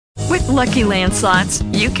Lucky Land Slots,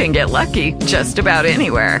 you can get lucky just about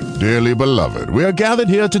anywhere. Dearly beloved, we are gathered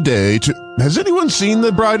here today to... Has anyone seen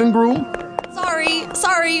the bride and groom?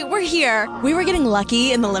 Sorry, we're here. We were getting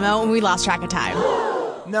lucky in the limo and we lost track of time.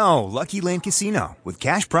 No, Lucky Land Casino, with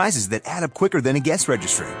cash prizes that add up quicker than a guest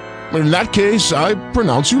registry. In that case, I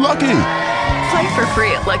pronounce you lucky. Play for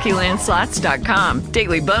free at LuckyLandSlots.com.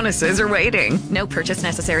 Daily bonuses are waiting. No purchase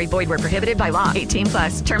necessary. Void where prohibited by law.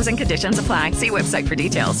 18+. Terms and conditions apply. See website for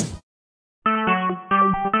details.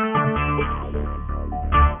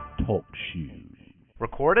 Talk shoes.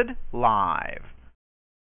 Recorded live.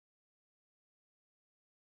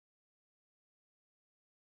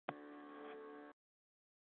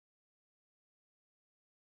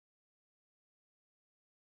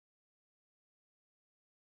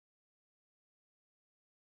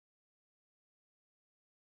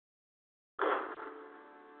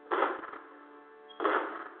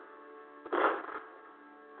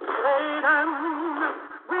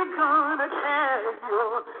 We're gonna tear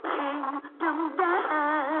your kingdom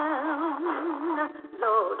down,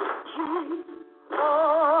 Lord Jesus.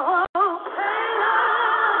 Oh, Satan,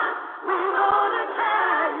 we're gonna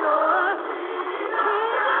tear your kingdom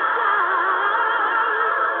down.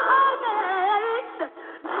 Oh, yes,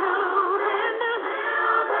 you in your kingdom,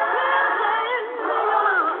 yes.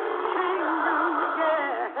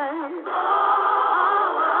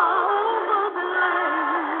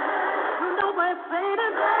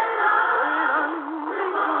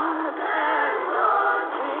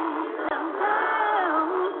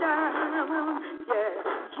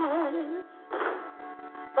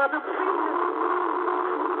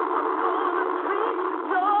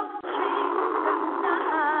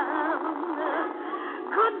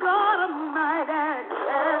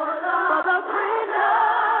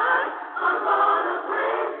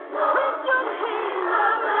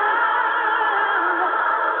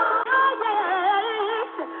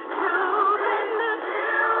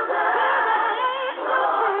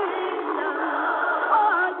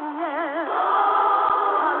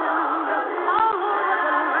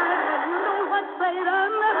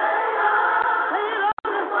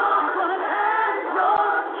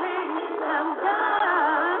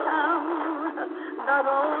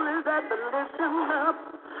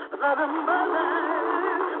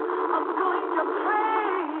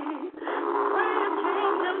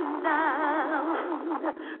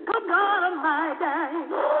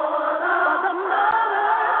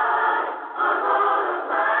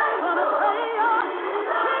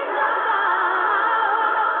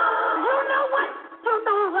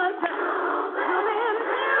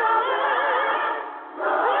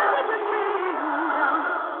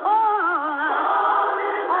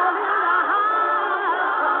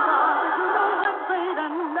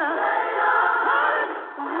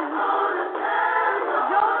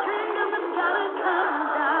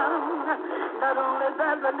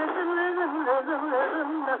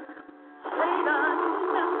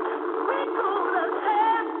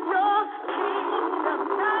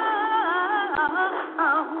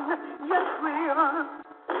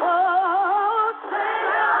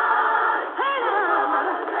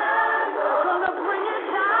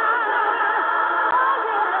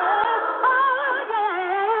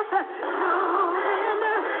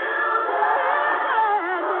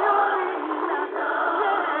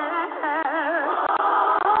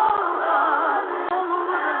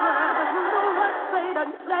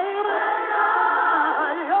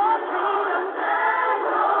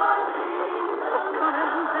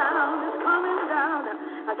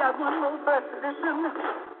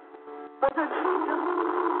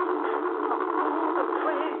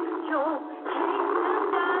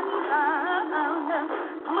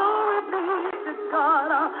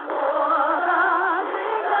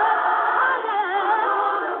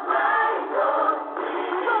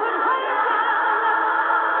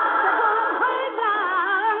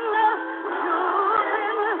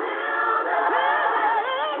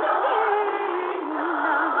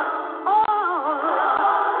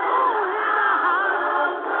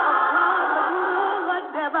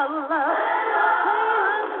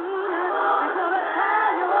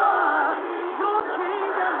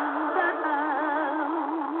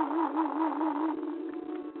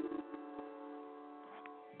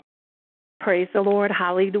 Praise the Lord.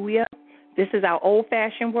 Hallelujah. This is our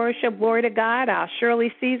old-fashioned worship. Glory to God. Our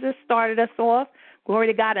Shirley Caesar started us off. Glory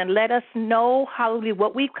to God. And let us know, hallelujah,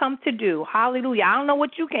 what we've come to do. Hallelujah. I don't know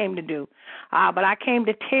what you came to do, but I came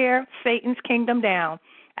to tear Satan's kingdom down.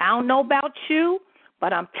 I don't know about you,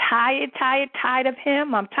 but I'm tired of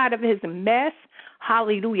him. I'm tired of his mess.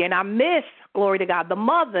 Hallelujah. And I miss, glory to God, the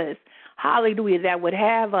mothers. hallelujah, that would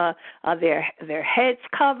have their heads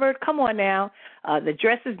covered. Come on now. The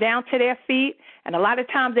dresses down to their feet. And a lot of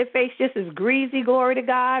times their face just is greasy, glory to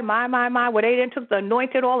God. My, where they then took the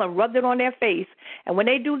anointed oil and rubbed it on their face. And when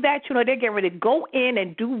they do that, they're getting ready to go in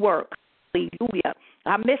and do work. Hallelujah.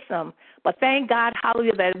 I miss them. But thank God,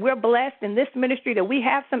 hallelujah, that we're blessed in this ministry, that we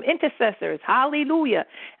have some intercessors. Hallelujah.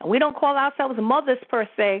 And we don't call ourselves mothers per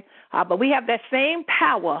se, but we have that same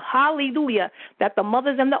power, hallelujah, that the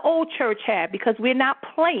mothers in the old church had, because we're not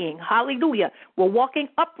playing. Hallelujah. We're walking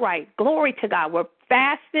upright. Glory to God. We're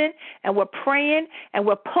fasting and we're praying and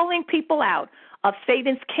we're pulling people out of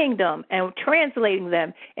Satan's kingdom and translating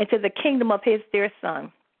them into the kingdom of his dear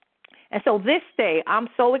son. And so this day, I'm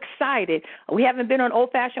so excited. We haven't been on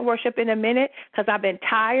old-fashioned worship in a minute because I've been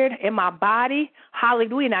tired in my body.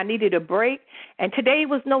 Hallelujah, and I needed a break. And today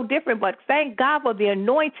was no different, but thank God for the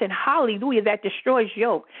anointing, hallelujah, that destroys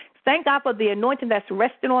yoke. Thank God for the anointing that's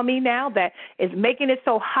resting on me now that is making it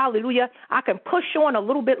so, hallelujah, I can push on a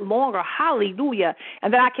little bit longer, hallelujah,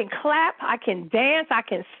 and that I can clap, I can dance, I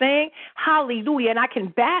can sing, hallelujah, and I can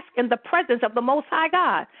bask in the presence of the Most High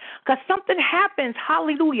God. Because something happens,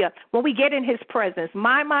 hallelujah, when we get in his presence,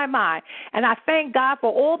 my. And I thank God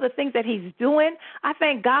for all the things that he's doing. I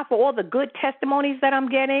thank God for all the good testimonies that I'm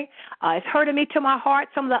getting. It's hurting me to my heart,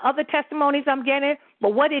 some of the other testimonies I'm getting.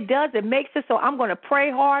 But what it does, it makes it so I'm going to pray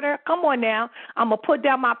harder. Come on now. I'm going to put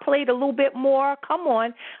down my plate a little bit more. Come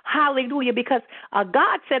on. Hallelujah. Because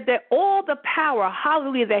God said that all the power,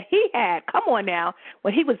 hallelujah, that he had, come on now,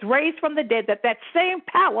 when he was raised from the dead, that same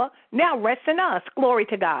power now rests in us. Glory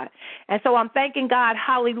to God. And so I'm thanking God,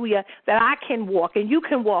 hallelujah, that I can walk and you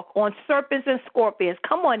can walk on serpents and scorpions.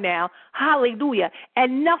 Come on now. Hallelujah.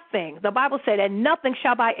 And nothing, the Bible said, and nothing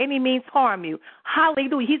shall by any means harm you.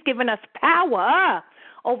 Hallelujah. He's given us power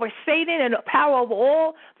over Satan and power over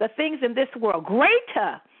all the things in this world.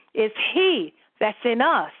 Greater is he that's in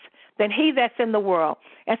us than he that's in the world.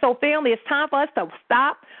 And so, family, it's time for us to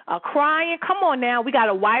stop crying. Come on now. We got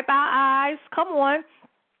to wipe our eyes. Come on.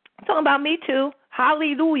 I'm talking about me too.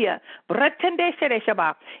 Hallelujah.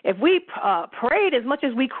 If we prayed as much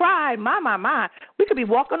as we cried, my, we could be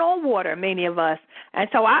walking on water, many of us. And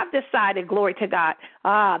so I've decided, glory to God,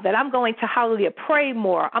 that I'm going to, hallelujah, pray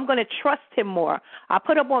more. I'm going to trust him more. I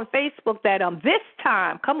put up on Facebook that this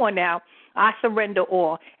time, come on now, I surrender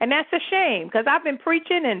all. And that's a shame because I've been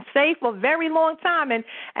preaching and safe for a very long time. And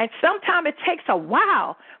sometimes it takes a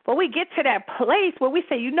while. But we get to that place where we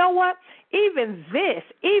say, you know what? Even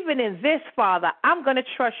in this, Father, I'm going to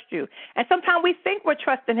trust you. And sometimes we think we're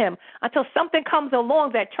trusting him until something comes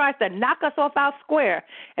along that tries to knock us off our square.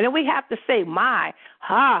 And then we have to say,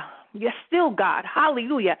 you're still God.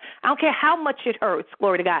 Hallelujah. I don't care how much it hurts.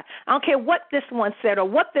 Glory to God. I don't care what this one said or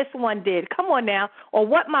what this one did. Come on now. Or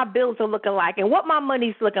what my bills are looking like and what my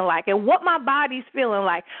money's looking like and what my body's feeling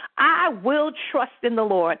like. I will trust in the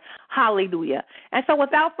Lord. Hallelujah. And so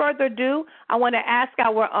without further ado, I want to ask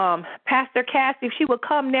our Pastor Cassie if she would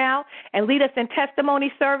come now and lead us in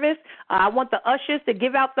testimony service. I want the ushers to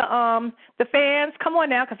give out the fans. Come on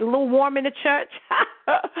now because it's a little warm in the church.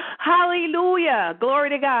 Hallelujah. Glory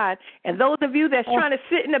to God. And those of you that's trying to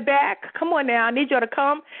sit in the back, come on now. I need you to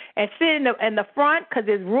come and sit in the front because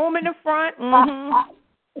there's room in the front.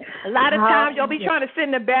 Mm-hmm. A lot of times y'all be trying to sit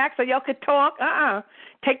in the back so y'all could talk.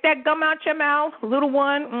 Take that gum out your mouth, little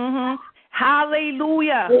one. Mm-hmm.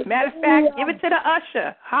 Hallelujah. Matter of fact, give it to the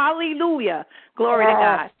usher. Hallelujah. Glory to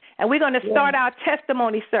God. And we're going to start our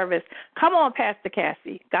testimony service. Come on, Pastor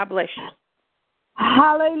Cassie. God bless you.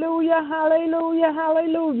 Hallelujah, hallelujah,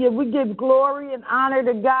 hallelujah. We give glory and honor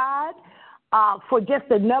to God for just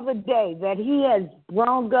another day that he has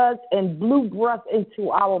brought us and blew breath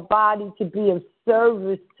into our body to be of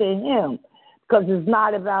service to him, because it's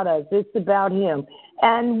not about us, it's about him.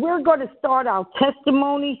 And we're going to start our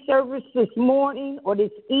testimony service this morning or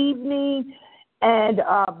this evening. And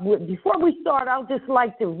before we start, I'd just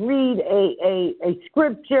like to read a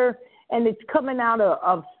scripture, and it's coming out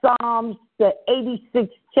of Psalms, the 86th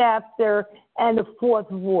chapter and the 4th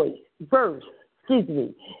verse. And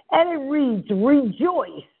it reads,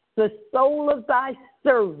 "Rejoice, the soul of thy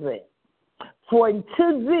servant, for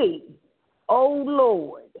unto thee, O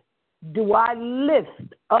Lord, do I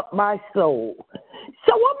lift up my soul."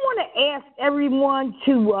 So I want to ask everyone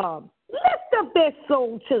to lift up their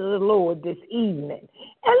soul to the Lord this evening.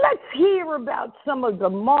 And let's hear about some of the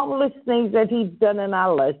marvelous things that he's done in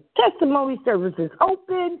our lives. Testimony service is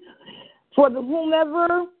open for the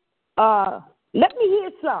whomever. Let me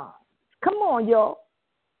hear some. Come on, y'all.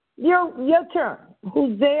 Your turn.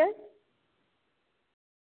 Who's there?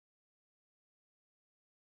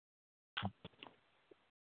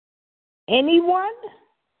 Anyone?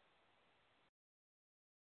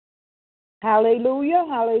 Hallelujah.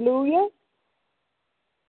 Hallelujah.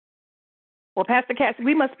 Well, Pastor Cassie,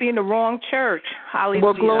 we must be in the wrong church. Hallelujah.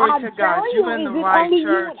 Well, glory to God. You in the right church.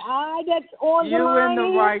 You and I that's on the line in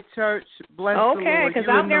the right church. Bless the Lord. Okay, because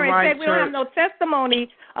out there and said we don't have no testimony.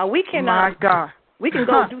 We can. My God. We can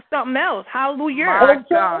go do something else. Hallelujah. My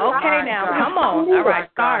God. Okay, now, come on. All right,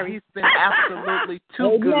 sorry. He's been absolutely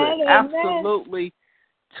too good. Absolutely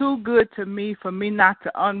too good to me for me not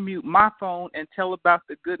to unmute my phone and tell about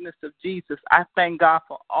the goodness of Jesus. I thank God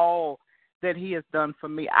for all that he has done for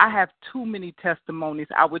me. I have too many testimonies.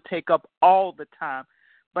 I would take up all the time.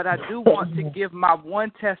 But I do want to give my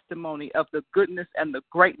one testimony of the goodness and the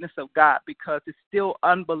greatness of God because it's still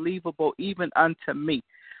unbelievable even unto me.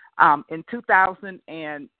 In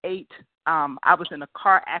 2008, I was in a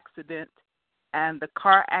car accident, and the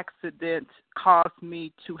car accident caused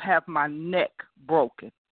me to have my neck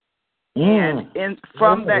broken. And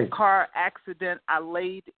from that car accident, I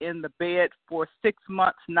laid in the bed for 6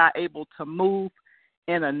 months, not able to move,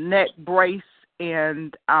 in a neck brace,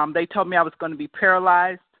 and they told me I was going to be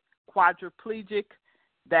paralyzed, quadriplegic,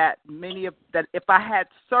 that if I had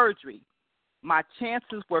surgery, my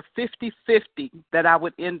chances were 50-50 that I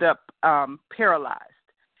would end up paralyzed.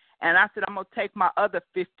 And I said, I'm going to take my other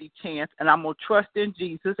 50 chance, and I'm going to trust in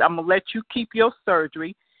Jesus. I'm going to let you keep your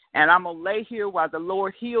surgery, and I'm going to lay here while the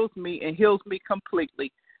Lord heals me and heals me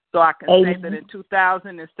completely. So I can say that in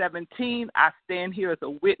 2017, I stand here as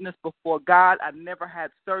a witness before God. I never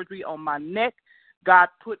had surgery on my neck. God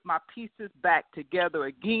put my pieces back together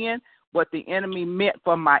again. What the enemy meant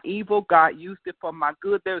for my evil, God used it for my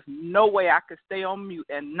good. There's no way I could stay on mute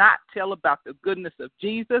and not tell about the goodness of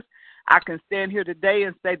Jesus. I can stand here today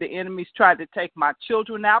and say the enemy's tried to take my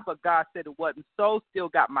children out, but God said it wasn't so. Still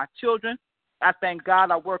got my children. I thank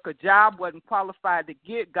God I work a job, wasn't qualified to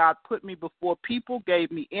get. God put me before people,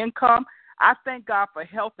 gave me income. I thank God for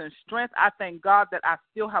health and strength. I thank God that I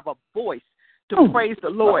still have a voice to praise the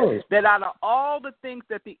Lord, that out of all the things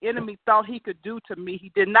that the enemy thought he could do to me, he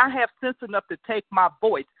did not have sense enough to take my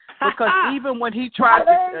voice, because even when he tries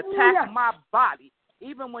to attack my body,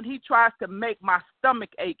 even when he tries to make my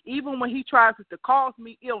stomach ache, even when he tries to cause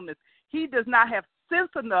me illness, he does not have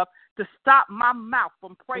sense enough to stop my mouth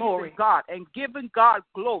from praising God and giving God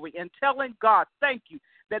glory and telling God thank you.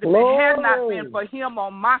 That if it had not been for him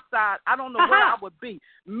on my side, I don't know where I would be.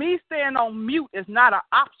 Me staying on mute is not an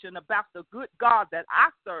option about the good God that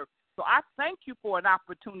I serve. So I thank you for an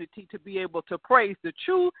opportunity to be able to praise the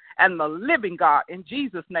true and the living God. In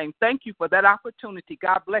Jesus' name, thank you for that opportunity.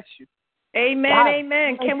 God bless you. Amen,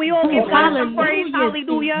 amen. Can we all give God some praise?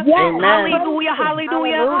 Hallelujah. Yes. Hallelujah,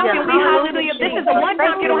 hallelujah. Can we hallelujah? This is the one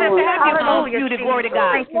time you don't have to have your phone muted, glory to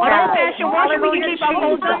God. On old-fashioned worship, we can keep our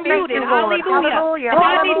phones unmuted. Hallelujah. If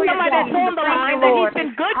I need somebody that's on the line that he's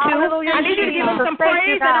been good to, I need you to give him some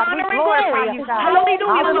praise and honor and glory.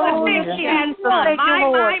 Hallelujah for the things she has done. My.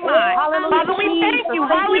 Father, we thank you.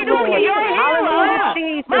 Hallelujah. You're a healer.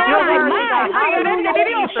 My.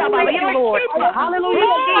 Hallelujah, Lord. Hallelujah.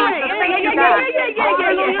 Thank you, Lord.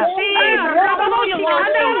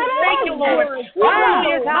 Thank you, Lord.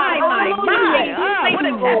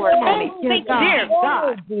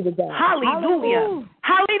 Dear God. Hallelujah.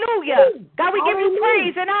 Hallelujah. God, we give you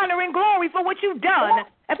praise and honor and glory for what you've done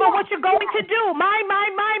and for what you're going to do. My.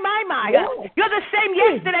 You're the same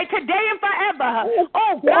yesterday, today, and forever.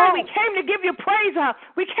 Oh, God, we came to give you praise.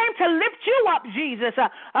 We came to lift you up, Jesus.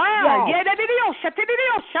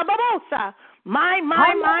 My.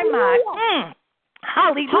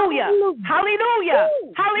 Hallelujah. Hallelujah.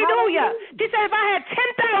 Hallelujah. He said if I had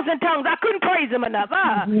 10,000 tongues, I couldn't praise him enough.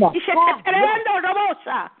 He said,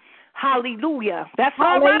 hallelujah. That's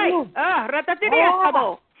all right.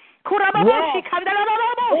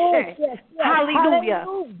 Hallelujah.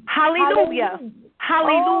 Hallelujah.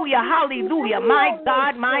 Hallelujah. Hallelujah. My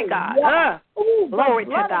God, my God. Glory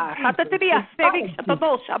to God.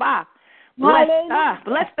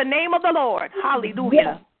 Bless the name of the Lord.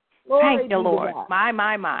 Hallelujah. Thank you, Lord. My.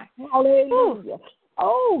 Hallelujah.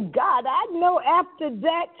 Oh, God, I know after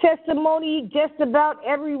that testimony, just about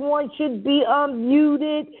everyone should be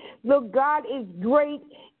unmuted. Look, God is great,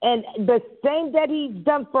 and the same that he's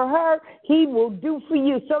done for her, he will do for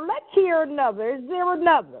you. So let's hear another. Is there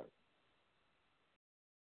another?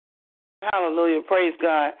 Hallelujah. Praise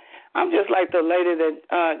God. I'm just like the lady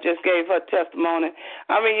that just gave her testimony.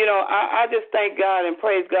 I mean, I just thank God and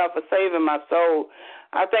praise God for saving my soul.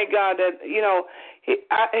 I thank God that, he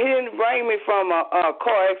didn't bring me from a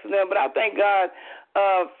car accident, but I thank God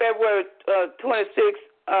February 26,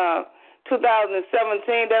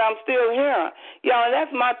 2017, that I'm still here. Y'all, and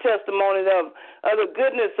that's my testimony of the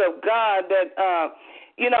goodness of God that,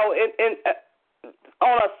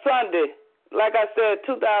 on a Sunday, like I said,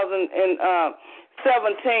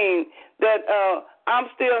 2017, that I'm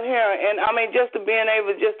still here. And, I mean, just to being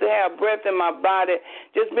able just to have breath in my body,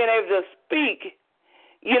 just being able to speak,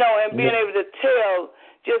 you know, and being able to tell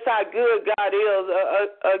just how good God is.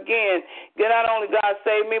 Again, not only God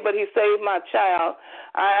saved me, but he saved my child.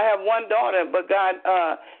 I have one daughter, but God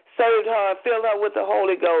saved her, filled her with the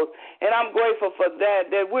Holy Ghost. And I'm grateful for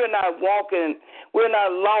that we're not walking, we're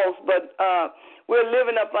not lost, but we're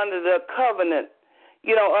living up under the covenant,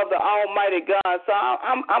 you know, of the Almighty God. So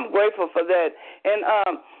I'm grateful for that. And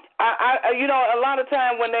I you know, a lot of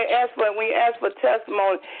time when you ask for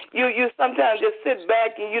testimony, you sometimes just sit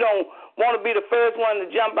back and you don't want to be the first one to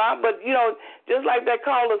jump out. But, you know, just like that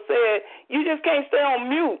caller said, you just can't stay on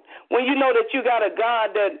mute when you know that you got a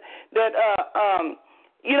God that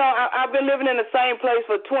you know, I've been living in the same place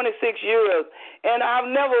for 26 years, and I've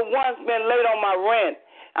never once been late on my rent.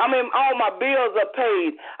 I mean, all my bills are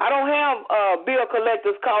paid. I don't have bill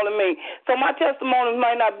collectors calling me. So my testimony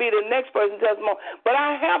might not be the next person's testimony, but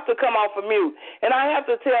I have to come off of mute, and I have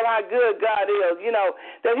to tell how good God is, you know,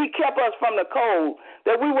 that he kept us from the cold,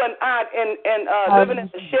 that we wasn't out and living in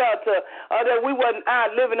the shelter, or that we wasn't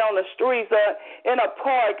out living on the streets or in a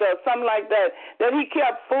park or something like that, that he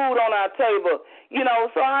kept food on our table, you know.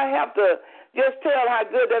 So I have to just tell how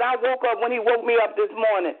good that I woke up when he woke me up this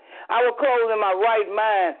morning. I was clothed in my right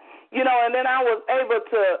mind, you know, and then I was able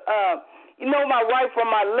to, you know, my right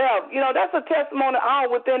from my left. You know, that's a testimony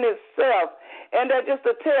all within itself. And that just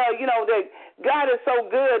to tell, you know, that God is so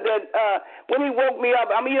good that when he woke me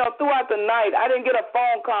up, I mean, you know, throughout the night, I didn't get a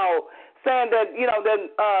phone call saying that, you know, that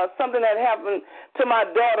something had happened to my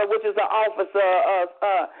daughter, which is an officer,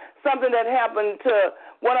 something that happened to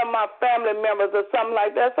one of my family members or something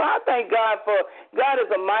like that. So I thank God God is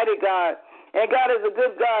a mighty God. And God is a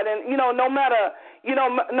good God. And, you know, no matter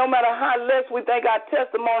how less we think our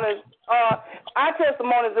testimonies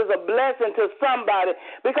is a blessing to somebody,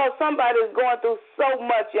 because somebody is going through so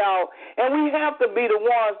much, y'all. And we have to be the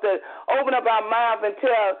ones that open up our mouth and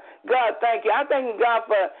tell God, thank you. I thank God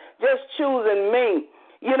for just choosing me.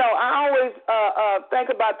 You know, I always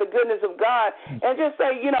think about the goodness of God and just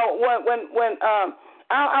say, you know, when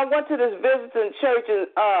I went to this visiting church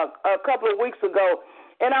a couple of weeks ago,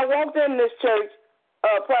 and I walked in this church,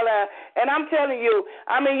 and I'm telling you,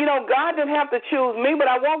 I mean, you know, God didn't have to choose me, but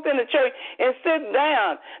I walked in the church and sit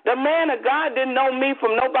down. The man of God didn't know me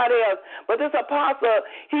from nobody else, but this apostle,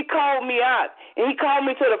 he called me out, and he called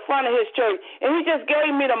me to the front of his church, and he just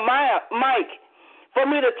gave me the mic for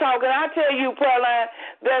me to talk. And I tell you, Caroline,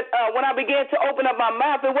 that when I began to open up my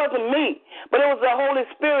mouth, it wasn't me, but it was the Holy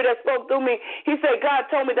Spirit that spoke through me. He said, God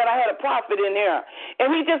told me that I had a prophet in here,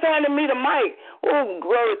 and he just handed me the mic. Oh,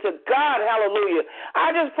 glory to God, hallelujah.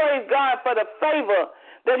 I just praise God for the favor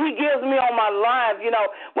that he gives me on my life. You know,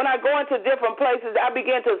 when I go into different places, I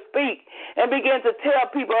begin to speak and begin to tell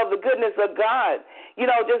people of the goodness of God. You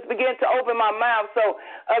know, just begin to open my mouth. So,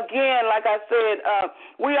 again, like I said,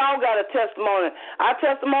 we all got a testimony. Our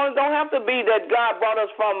testimonies don't have to be that God brought us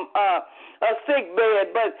from a sick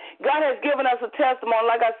bed, but God has given us a testimony.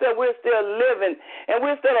 Like I said, we're still living, and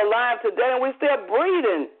we're still alive today, and we're still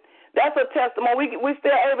breathing. That's a testimony. We're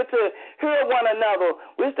still able to hear one another.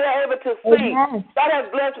 We're still able to see. Amen. God has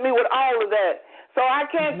blessed me with all of that. So I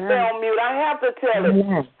can't stay on mute. I have to tell it.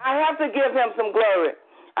 I have to give him some glory.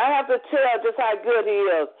 I have to tell just how good he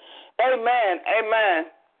is. Amen. Amen.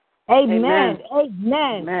 Amen.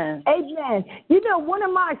 Amen. Amen. Amen. You know, one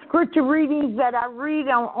of my scripture readings that I read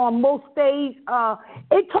on most days,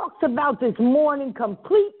 it talks about this morning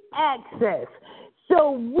complete access.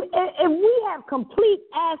 So if we have complete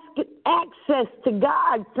access to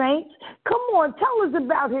God, saints, come on, tell us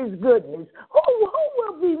about his goodness. Who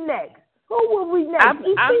will be next? Who will be next?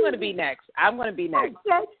 I'm going to be next.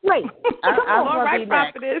 Okay, wait. I'm all right,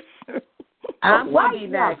 prophetess. I'm going to be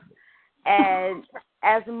next. And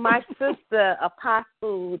as my sister,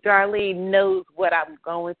 Apostle Darlene, knows what I'm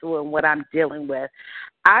going through and what I'm dealing with,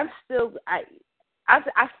 I still got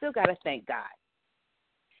to thank God.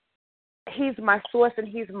 He's my source and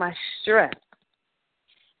he's my strength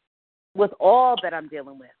with all that I'm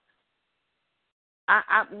dealing with.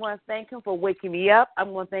 I want to thank him for waking me up.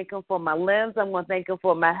 I'm going to thank him for my limbs. I'm going to thank him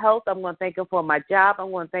for my health. I'm going to thank him for my job.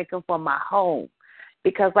 I'm going to thank him for my home.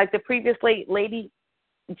 Because like the previous lady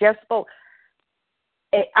just spoke,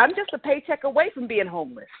 I'm just a paycheck away from being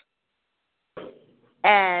homeless.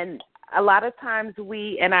 And a lot of times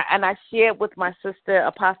I shared with my sister,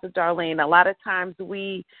 Apostle Darlene, a lot of times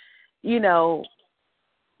we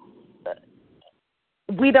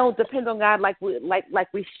don't depend on God like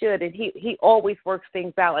we should, and he always works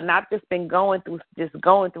things out. And I've just been going through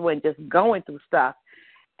stuff,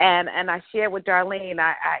 And I shared with Darlene,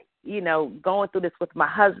 I going through this with my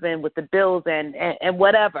husband with the bills and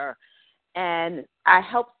whatever. And I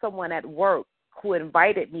helped someone at work who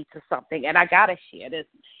invited me to something, and I got to share this.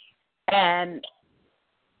 And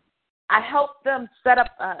I helped them set up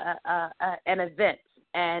an event,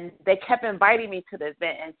 and they kept inviting me to the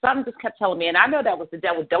event, and something just kept telling me, and I know that was the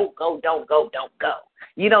devil, don't go, don't go, don't go.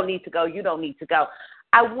 You don't need to go, you don't need to go.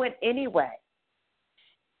 I went anyway,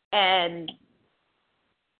 and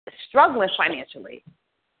struggling financially.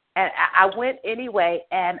 And I went anyway,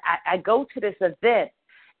 and I go to this event,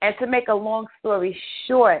 and to make a long story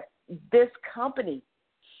short, this company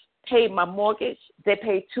paid my mortgage, they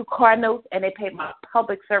paid 2 car notes, and they paid my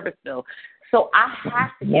public service bill. So I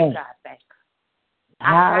have to give God thanks.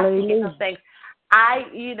 I have to give Him thanks.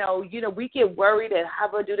 We get worried and how am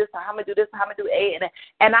I going to do this, or how am I going to do this, or how am I going to do A,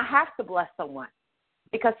 and I have to bless someone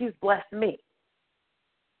because He's blessed me.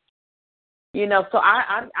 So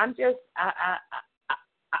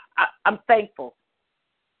I'm thankful.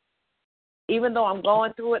 Even though I'm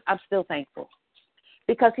going through it, I'm still thankful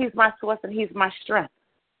because He's my source and He's my strength.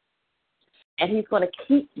 And He's going to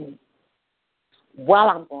keep me while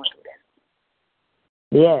I'm going through this.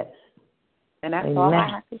 Yes. And that's all I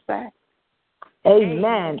have to say.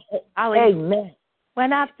 Amen. Amen.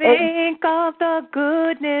 When I think of the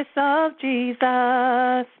goodness of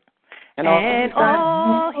Jesus and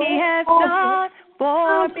all He has done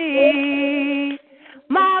for me,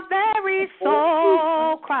 my very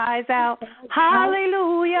soul cries out,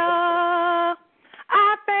 hallelujah.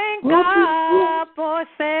 I thank God for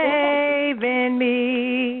saving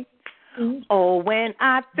me. Oh, when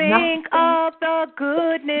I think of the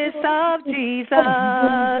goodness of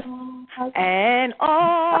Jesus and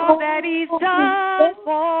all that He's done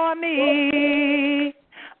for me,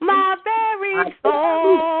 my very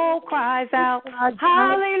soul cries out,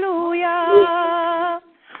 hallelujah.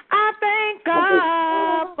 I thank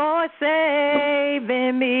God for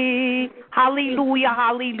saving me. Hallelujah,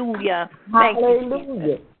 hallelujah. Thank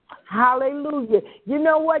you. Hallelujah. You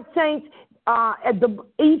know what, saints? At the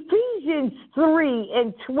Ephesians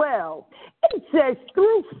 3:12, it says,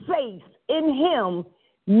 through faith in Him,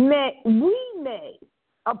 we may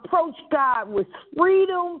approach God with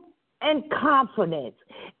freedom and confidence.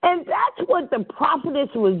 And that's what the prophetess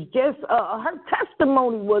was just, her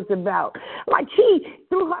testimony was about. Like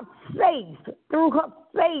through her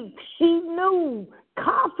faith, she knew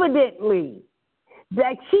confidently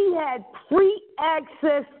that she had free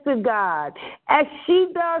access to God. As she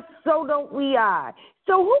does, so don't we I.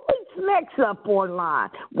 So who is next up online?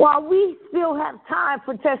 While we still have time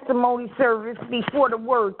for testimony service before the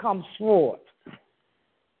word comes forth.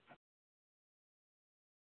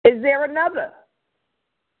 Is there another?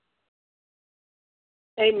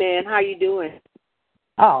 Amen. How you doing?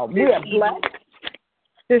 Oh, we are blessed.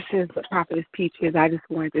 This is the Prophetess Peaches. I just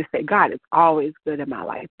wanted to say God is always good in my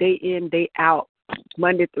life. Day in, day out,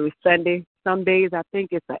 Monday through Sunday. Some days I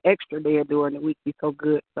think it's an extra day during the week. He's so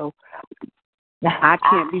good. So I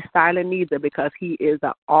can't be silent either because He is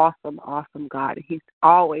an awesome, awesome God. He's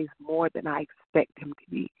always more than I expect Him to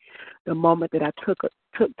be. The moment that I took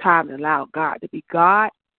time and allowed God to be God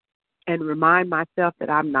and remind myself that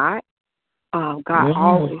I'm not, God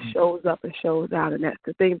always shows up and shows out. And that's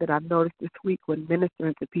the thing that I've noticed this week when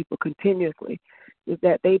ministering to people continuously is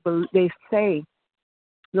that they say,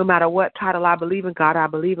 no matter what title, I believe in God,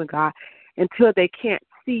 until they can't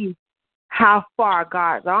see how far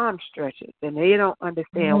God's arm stretches, and they don't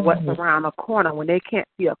understand what's around the corner when they can't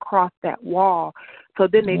see across that wall. So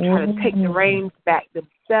then they try to take the reins back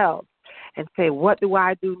themselves and say, what do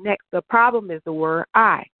I do next? The problem is the word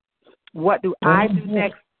I. What do I do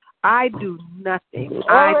next? I do nothing.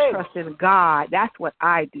 I trust in God. That's what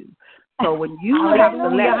I do. So when you have to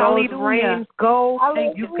let those reins go,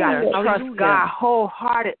 you've got to trust God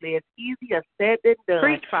wholeheartedly. It's easier said than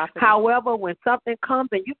done. However, when something comes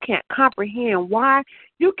and you can't comprehend why,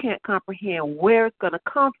 you can't comprehend where it's going to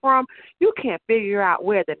come from, you can't figure out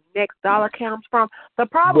where the next dollar comes from. The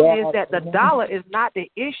problem is that the dollar is not the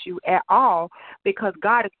issue at all because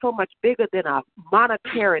God is so much bigger than a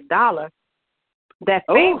monetary dollar. That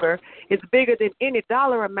favor is bigger than any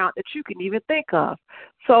dollar amount that you can even think of.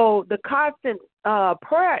 So the constant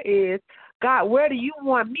prayer is, God, where do you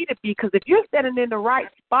want me to be? Because if you're standing in the right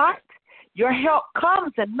spot, your help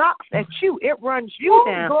comes and knocks at you. It runs you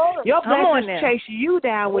down. Your blessings chase you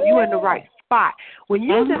down when you're in the right spot. When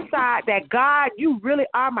you decide that, God, you really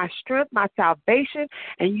are my strength, my salvation,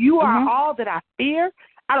 and you are all that I fear.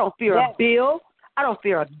 I don't fear a bill. I don't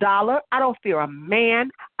fear a dollar. I don't fear a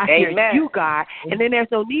man. I fear you, God. And then there's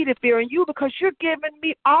no need of fearing you because you're giving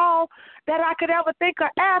me all that I could ever think or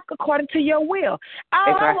ask according to your will.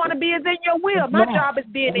 All I want to be is in your will. My job is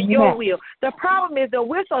being in your will. The problem is that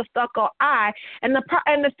we're so stuck on I. And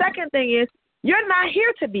the second thing is, you're not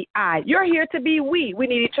here to be I. You're here to be we. We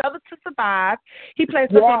need each other to survive. He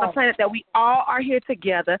placed us on the planet that we all are here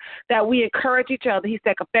together, that we encourage each other. He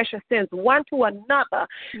said, confess your sins one to another.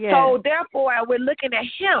 Yes. So, therefore, we're looking at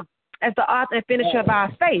him as the author and finisher of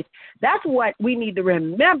our faith. That's what we need to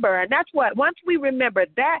remember. And that's what, once we remember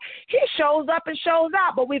that, he shows up and shows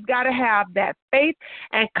out. But we've got to have that faith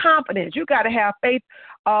and confidence. You got to have faith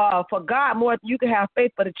for God more than you can have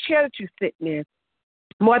faith for the chair that you're sitting in.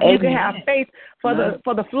 More than you can have faith for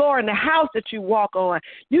the floor in the house that you walk on.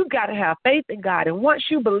 You got to have faith in God. And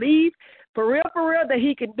once you believe, for real, that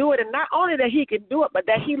he can do it, and not only that he can do it, but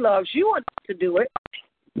that he loves you enough to do it.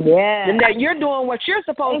 Yeah. And that you're doing what you're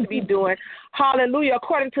supposed to be doing, hallelujah,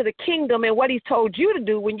 according to the kingdom and what he's told you to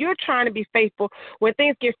do when you're trying to be faithful, when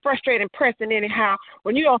things get frustrated and pressing anyhow,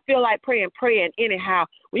 when you don't feel like praying anyhow,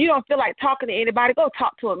 when you don't feel like talking to anybody, go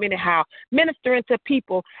talk to them anyhow. Ministering to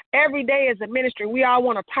people every day is a ministry. We all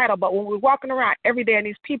want a title, but when we're walking around every day and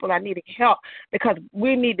these people are needing help because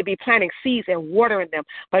we need to be planting seeds and watering them.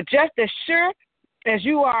 But just as sure as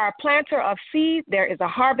you are a planter of seed, there is a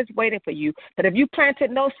harvest waiting for you. But if you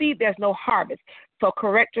planted no seed, there's no harvest. So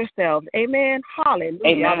correct yourselves. Amen. Hallelujah.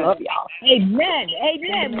 Amen. I love y'all. Amen.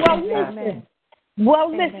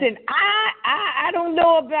 Well, listen, I don't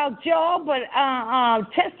know about y'all, but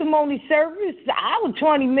testimony service, our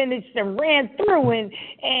 20 minutes that ran through, and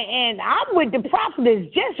I'm with the prophetess,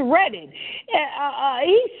 just read it.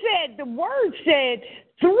 He said, the word said,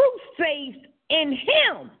 through faith in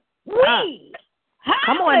him, we.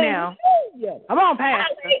 Come on now. Come on,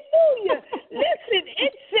 Pastor. Hallelujah. Listen,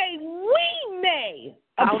 it say we may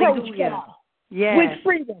approach God with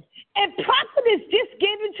freedom. And prophetess just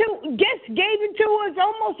gave it to us,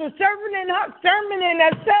 almost a sermon in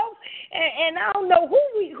herself. And I don't know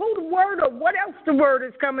who the word or what else the word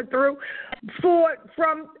is coming through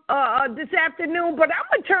from this afternoon. But I'm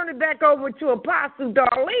gonna turn it back over to Apostle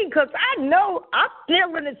Darlene because I know I'm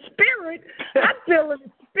feeling the spirit.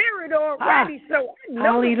 Already, so I know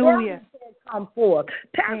hallelujah. The word is going to come forth.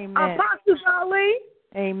 Apostle Darlene.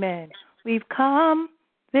 Amen. We've come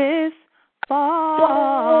this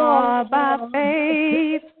far by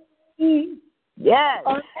faith. Yes.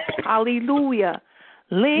 Hallelujah.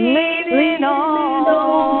 Leaning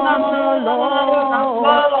on the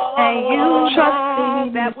Lord, and you know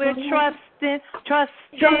that we're trusting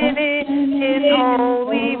in His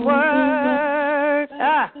holy word.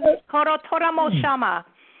 Korotoramoshama.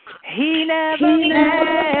 He never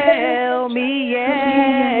failed me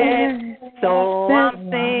yet, so I'm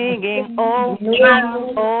singing, oh,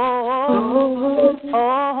 can't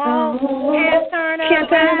turn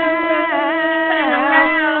around.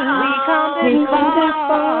 We come this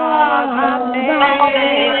far,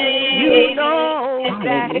 you know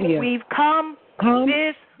that we've come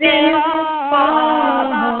this far,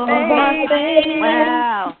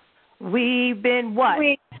 wow, we've been what?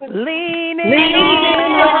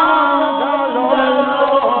 Leaning on the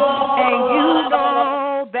Lord, and you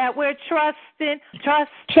know that we're trusting in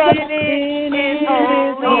His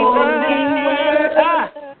holy word.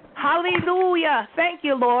 Hallelujah! Thank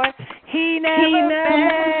you, Lord. He never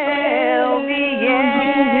failed me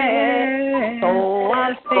yet, so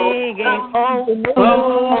I'm singing, can't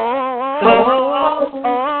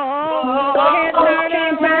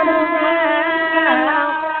turn around.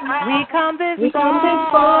 We come this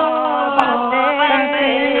far.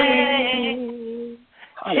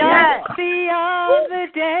 Just the other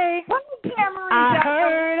day, I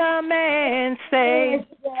heard a man say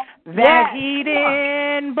that he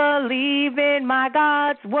didn't believe in my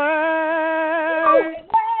God's word.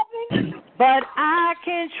 But I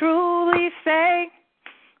can truly say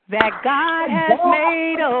that God has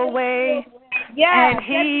made a way, and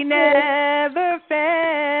He never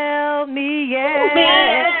failed me yet.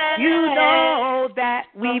 You know that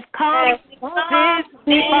we've come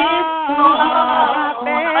this far.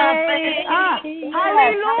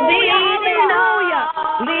 Hallelujah.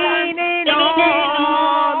 Leaning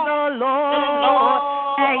on the Lord,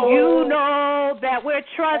 and you know that we're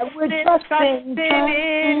trusting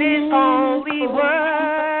in His holy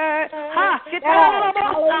word.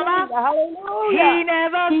 He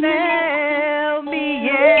never failed me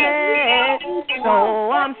yet,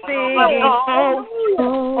 so I'm singing, can't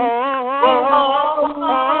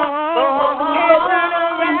turn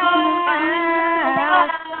around.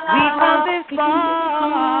 We come this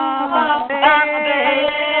far,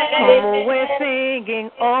 we're singing.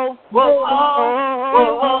 Oh,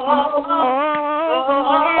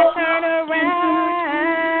 turn around.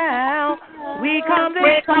 We come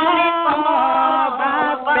this far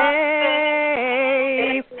by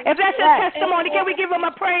faith. If that's your testimony, can we give him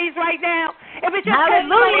a praise right now? If it's your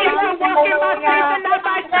testimony, if you're walking by faith and not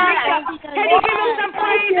by sight, can you give him some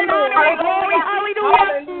praise and honor and glory?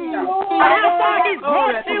 Hallelujah. How far he's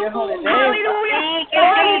brought you. Hallelujah.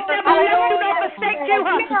 How he's never left you nor forsake you.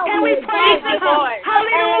 Can we praise him?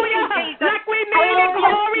 Hallelujah. Like we made it.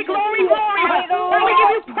 Glory, glory, glory. Can we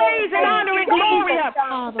give you praise and honor and glory?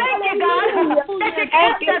 Thank you, God, that you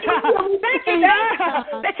kept us. Thank you,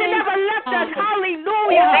 God, that you never left us.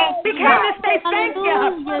 Hallelujah. We came to say thank you.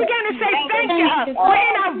 We came to say thank you. We're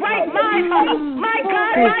in our right mind. My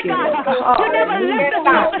God, my God. You never left us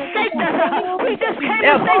nor forsake us. We just came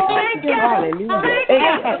to say thank you. Thank you.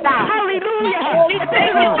 Hallelujah.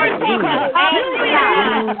 Thank you, faithful God.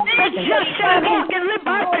 Hallelujah. The just shall walk and live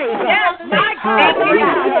by faith. My God, my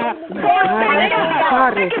God.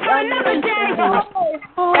 Thank you for another day.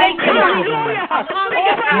 Thank you. Hallelujah. Thank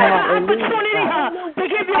you for another opportunity to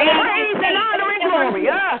give you praise and honor and glory.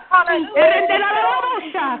 Hallelujah.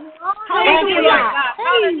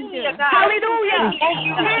 Hallelujah.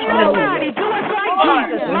 Can nobody do us like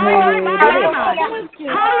Jesus? My.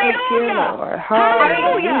 Hallelujah.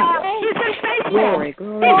 Hallelujah. He's been faithful. He's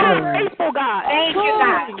been faithful, God. Thank you,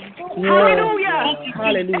 God. Hallelujah.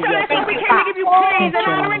 Hallelujah. So that's why we came to give you praise and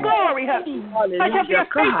honor and glory. Such of your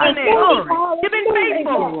faithfulness. You've been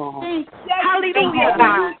faithful.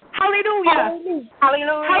 Hallelujah. Hallelujah.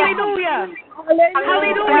 Hallelujah.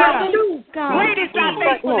 Hallelujah. Great is thy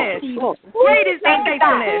faithfulness. Great is thy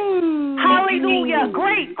faithfulness. Hallelujah.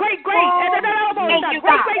 Great, great, great. Great, great,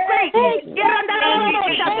 great.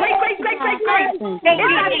 Great, great, great, great, great. Is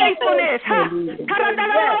thy faithfulness.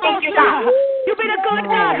 You've been a good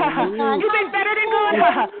God. You've been better than good.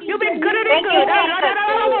 You've been gooder than good.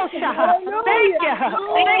 Thank you.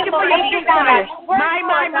 Thank you for your faithfulness. My.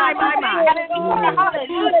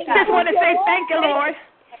 Just want to say thank you, Lord.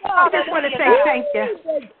 I just want to say thank you.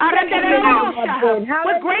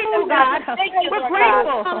 We're grateful, God. We're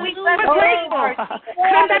grateful. We're grateful.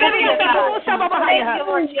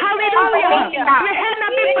 Hallelujah. If it had not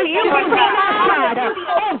been for you, oh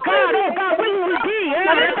God, where would we be?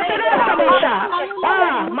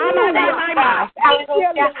 My.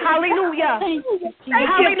 Hallelujah.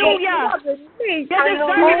 Hallelujah. You're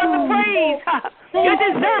deserving of the praise. You're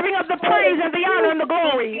deserving of the praise and the honor and the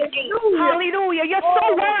glory. Hallelujah. You're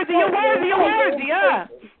so worthy. You're worthy. You're worthy.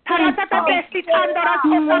 When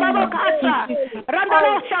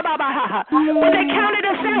they counted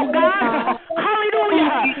us out, God,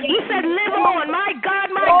 hallelujah, you said, live on, my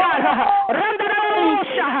God, my God.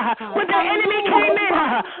 When the enemy came in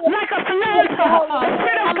like a flood, the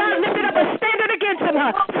Spirit of God lifted up a standard against him.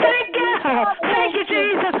 Thank you,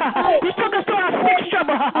 Jesus. You took us through our sixth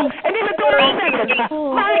trouble, and even through our seventh.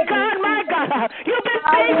 My God, you've been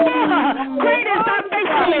faithful. Great is thy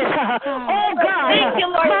faithfulness. Oh God, thank you,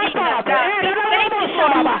 Lord. My Father. Thank you,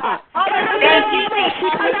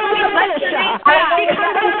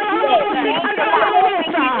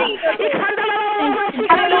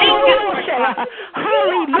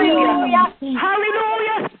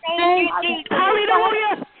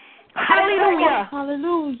 Hallelujah.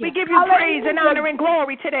 We give you praise and honor and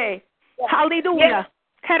glory today. Hallelujah.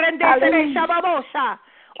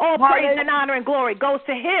 All praise and honor and glory goes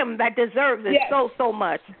to him that deserves it so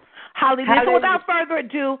much. Hallelujah. So without further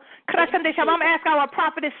ado, I'm asking our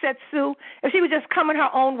prophetess Setsu if she would just come in her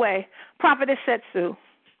own way. Prophetess Setsu.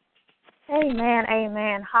 Amen,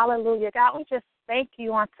 amen. Hallelujah. God, we just thank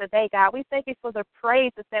you on today, God. We thank you for the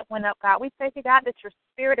praises that went up, God. We thank you, God, that your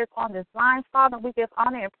spirit is on this line, Father. We give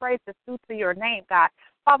honor and praise due to your name, God.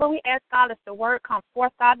 Father, we ask, God, as the word comes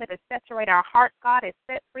forth, God, that it saturate our hearts, God, it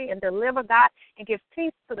set free and deliver, God, and give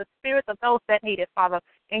peace to the spirits of those that need it, Father.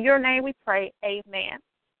 In your name we pray, amen.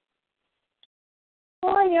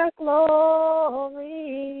 For your glory,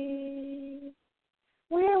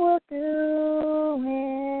 we will do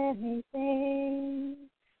anything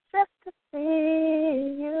just to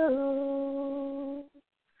see you,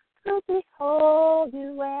 to behold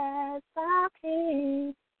you as our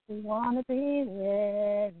King. We want to be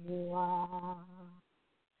where you are.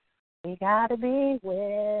 We got to be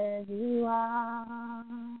where you are.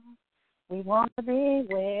 We want to be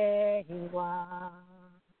where you are.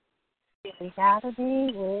 We got to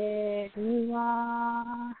be where you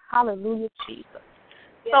are. Hallelujah, Jesus.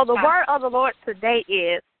 So the word of the Lord today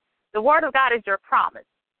is, the word of God is your promise.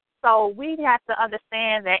 So we have to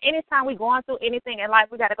understand that anytime we're going through anything in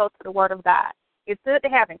life, we got to go to the word of God. It's good to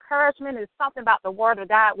have encouragement. It's something about the word of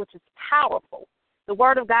God which is powerful. The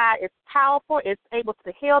word of God is powerful. It's able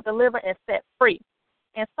to heal, deliver, and set free.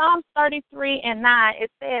 In Psalms 33:9, it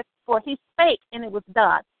says, "For he spake, and it was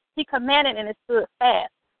done. He commanded, and it stood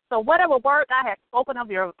fast." So whatever word God has spoken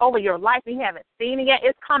over your life, and you haven't seen it yet,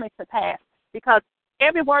 it's coming to pass. Because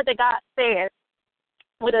every word that God says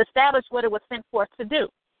would establish what it was sent forth to do.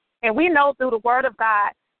 And we know through the word of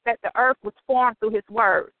God that the earth was formed through his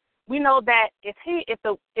word. We know that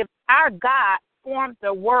if our God formed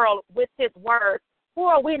the world with his word, who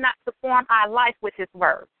are we not to form our life with his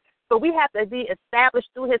word? So we have to be established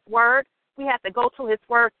through his word. We have to go to his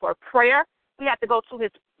word for prayer. We have to go to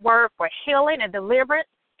his word for healing and deliverance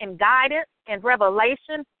and guidance and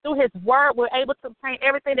revelation. Through his word, we're able to obtain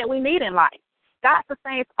everything that we need in life. God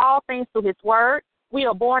sustains all things through his word. We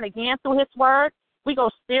are born again through his word. We go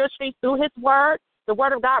spiritually through his word. The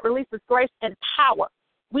word of God releases grace and power.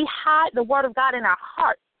 We hide the word of God in our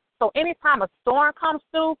hearts. So anytime a storm comes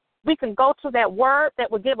through, we can go to that word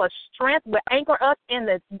that will give us strength, will anchor us in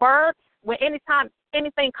this word. When anytime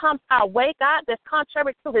anything comes our way, God, that's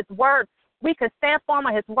contrary to his word, we can stand firm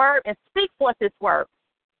on his word and speak forth his word.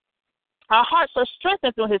 Our hearts are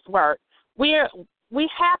strengthened through his word. We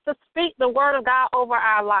have to speak the word of God over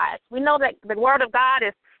our lives. We know that the word of God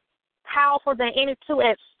is powerful than any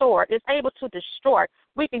two-edged sword. It's able to destroy.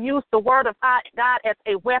 We can use the word of God as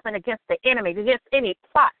a weapon against the enemy, against any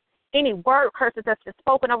plot, any word curses that's been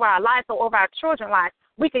spoken over our lives or over our children's lives.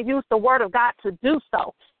 We can use the word of God to do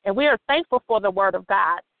so. And we are thankful for the word of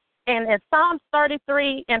God. And in Psalms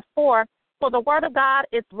 33:4, "For the word of God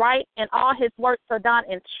is right, and all his works are done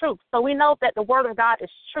in truth." So we know that the word of God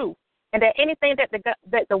is true, and that anything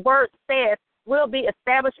that the word says will be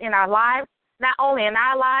established in our lives, not only in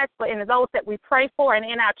our lives, but in those that we pray for and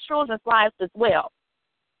in our children's lives as well.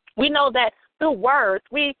 We know that through words,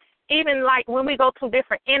 even like when we go to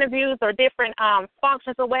different interviews or different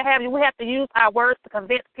functions or what have you, we have to use our words to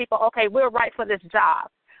convince people, okay, we're right for this job.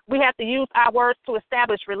 We have to use our words to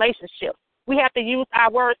establish relationships. We have to use our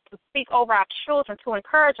words to speak over our children, to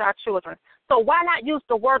encourage our children. So why not use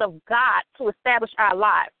the word of God to establish our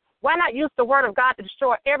lives? Why not use the word of God to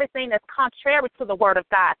destroy everything that's contrary to the word of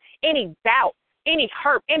God? Any doubt, any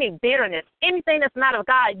hurt, any bitterness, anything that's not of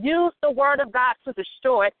God, use the word of God to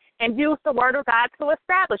destroy it and use the word of God to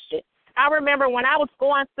establish it. I remember when I was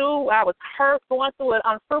I was hurt, going through an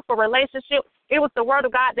unfruitful relationship, it was the word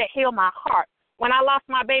of God that healed my heart. When I lost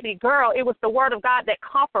my baby girl, it was the word of God that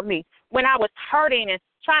comforted me. When I was hurting and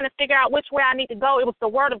trying to figure out which way I need to go, it was the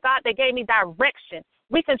word of God that gave me direction.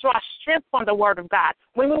 We can draw strength from the word of God.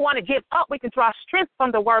 When we want to give up, we can draw strength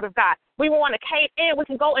from the word of God. When we want to cave in, we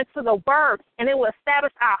can go into the word, and it will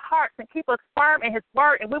establish our hearts and keep us firm in his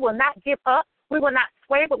word, and we will not give up. We will not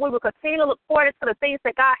sway, but we will continue to look forward to the things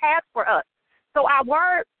that God has for us. So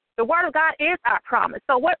the word of God is our promise.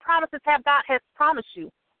 So what promises have God has promised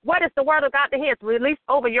you? What is the word of God that he has released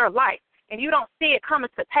over your life? And you don't see it coming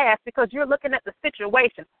to pass because you're looking at the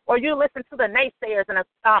situation, or you listen to the naysayers and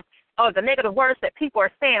or the negative words that people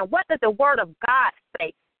are saying. What does the word of God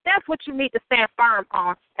say? That's what you need to stand firm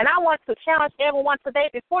on. And I want to challenge everyone today,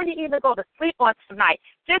 before you even go to sleep on tonight,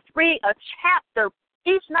 just read a chapter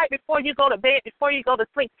each night before you go to bed, before you go to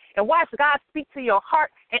sleep, and watch God speak to your heart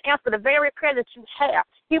and answer the very prayer that you have.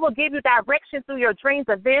 He will give you direction through your dreams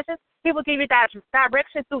and visions. He will give you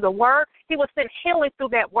direction through the word. He will send healing through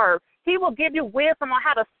that word. He will give you wisdom on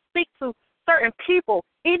how to speak to certain people,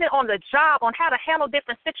 even on the job, on how to handle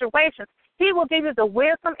different situations. He will give you the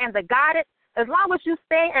wisdom and the guidance. As long as you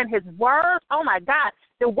stay in his word, oh, my God,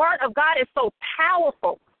 the word of God is so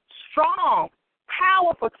powerful, strong,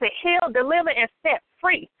 powerful to heal, deliver, and set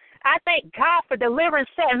free. I thank God for delivering,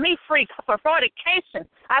 setting me free for fornication.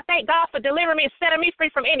 I thank God for delivering me and setting me free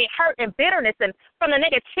from any hurt and bitterness and from the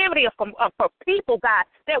negativity of people, God,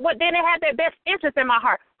 that didn't have their best interest in my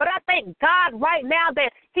heart. But I thank God right now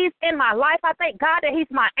that he's in my life. I thank God that he's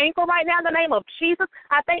my anchor right now in the name of Jesus.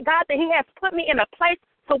 I thank God that he has put me in a place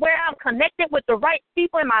to where I'm connected with the right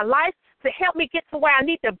people in my life to help me get to where I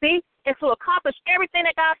need to be and to accomplish everything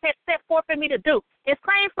that God has set forth for me to do. It's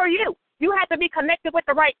same for you. You have to be connected with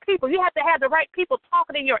the right people. You have to have the right people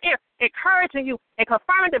talking in your ear, encouraging you, and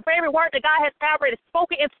confirming the very word that God has already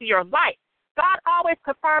spoken into your life. God always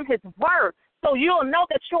confirms his word, so you'll know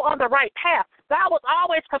that you're on the right path. God will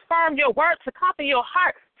always confirm your word to comfort your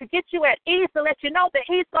heart, to get you at ease, to let you know that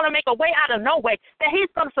he's going to make a way out of no way, that he's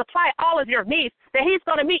going to supply all of your needs, that he's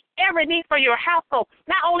going to meet every need for your household,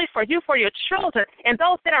 not only for you, for your children and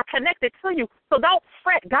those that are connected to you. So don't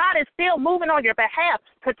fret. God is still moving on your behalf.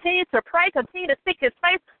 Continue to pray. Continue to seek his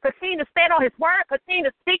face. Continue to stand on his word. Continue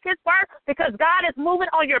to speak his word, because God is moving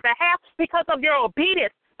on your behalf because of your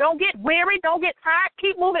obedience, Don't get weary. Don't get tired.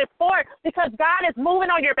 Keep moving forward because God is moving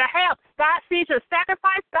on your behalf. God sees your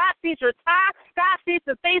sacrifice. God sees your time. God sees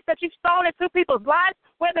the things that you've sown into people's lives,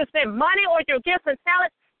 whether it's been money or your gifts and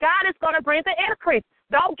talents. God is going to bring the increase.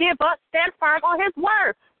 Don't give up. Stand firm on his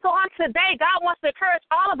word. So on today, God wants to encourage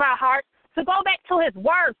all of our hearts to go back to his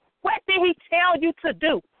word. What did he tell you to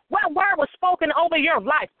do? What word was spoken over your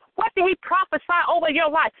life? What did he prophesy over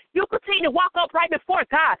your life? You continue to walk up right before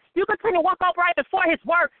God. You continue to walk up right before his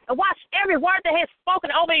word and watch every word that he has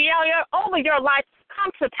spoken over your life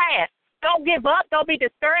come to pass. Don't give up. Don't be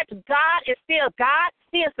discouraged. God is still God.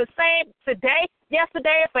 He is the same today,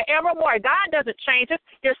 yesterday, and forevermore. God doesn't change it.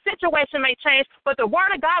 Your situation may change, but the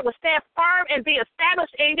word of God will stand firm and be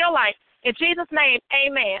established in your life. In Jesus' name,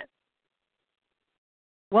 amen.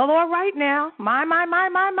 Well, all right now. My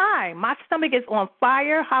stomach is on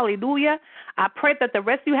fire. Hallelujah. I pray that the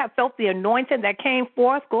rest of you have felt the anointing that came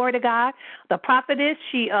forth. Glory to God. The prophetess,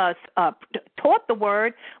 she taught the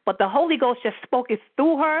word, but the Holy Ghost just spoke it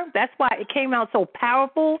through her. That's why it came out so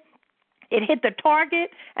powerful. It hit the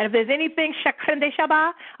target, and if there's anything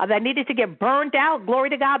that needed to get burned out, glory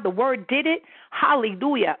to God, the word did it.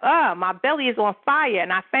 Hallelujah. My belly is on fire,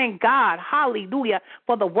 and I thank God, hallelujah,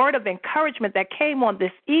 for the word of encouragement that came on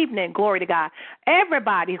this evening, glory to God.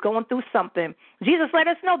 Everybody's going through something. Jesus let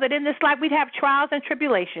us know that in this life we'd have trials and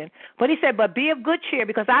tribulation, but he said, but be of good cheer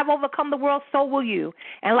because I've overcome the world, so will you.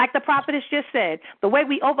 And like the prophetess just said, the way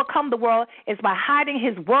we overcome the world is by hiding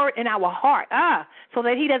his word in our heart, so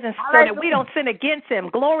that he doesn't, so that we don't sin against him.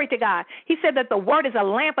 Glory to God. He said that the word is a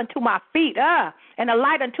lamp unto my feet, and a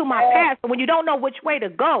light unto my path. So when you don't know which way to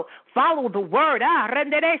go, follow the word.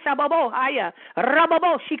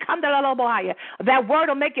 That word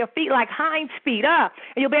will make your feet like hinds feet, and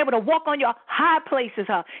you'll be able to walk on your high places.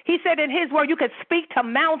 He said in his word you could speak to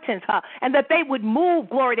mountains, and that they would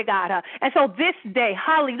move, glory to God. And so this day,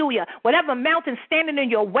 hallelujah, whatever mountain's standing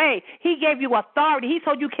in your way, he gave you authority. He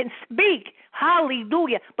told you can speak,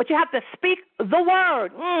 hallelujah, but you have to speak the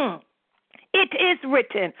word. It is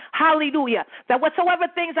written, hallelujah, that whatsoever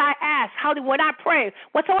things I ask, when I pray,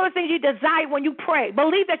 whatsoever things you desire when you pray,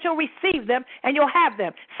 believe that you'll receive them and you'll have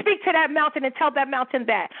them. Speak to that mountain and tell that mountain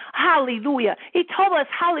that. Hallelujah. He told us,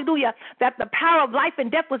 hallelujah, that the power of life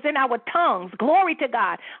and death was in our tongues. Glory to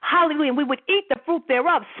God. Hallelujah. And we would eat the fruit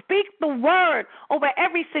thereof. Speak the word over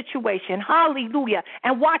every situation. Hallelujah.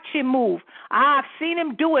 And watch him move. I've seen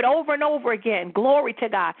him do it over and over again. Glory to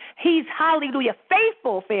God. He's, hallelujah,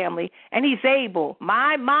 faithful, family, and he's able.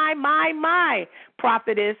 My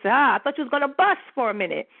prophetess. I thought you was going to bust for a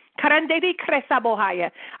minute. I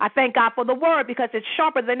thank God for the word because it's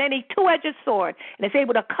sharper than any two-edged sword, and it's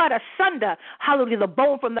able to cut asunder, hallelujah, the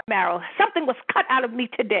bone from the marrow. Something was cut out of me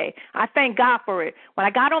today. I thank God for it. When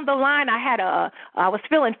I got on the line, I was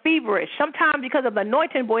feeling feverish. Sometimes because of the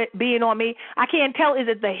anointing being on me, I can't tell, is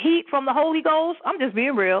it the heat from the Holy Ghost? I'm just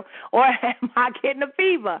being real. Or am I getting a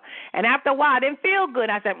fever? And after a while, I didn't feel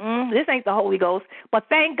good. I said, this ain't the Holy Ghost. But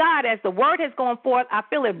thank God, as the word has gone forth, I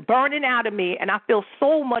feel it burning out of me, and I feel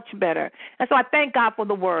so much better. And so I thank God for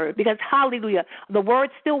the word because, hallelujah, the word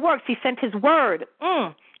still works. He sent his word,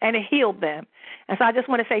 and it healed them. And so I just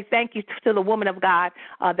want to say thank you to the woman of God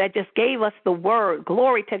that just gave us the word.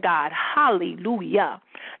 Glory to God. Hallelujah.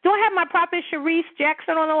 Do I have my prophet Sharice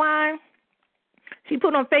Jackson on the line? She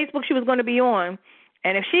put on Facebook she was going to be on.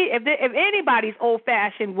 And if anybody's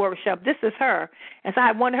old-fashioned worship, this is her. And so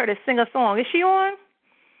I wanted her to sing a song. Is she on?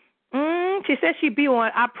 She said she'd be on.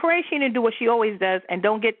 I pray she didn't do what she always does and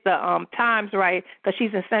don't get the times right because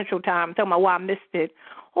she's in Central Time. I'm talking about why I missed it.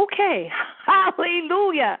 Okay.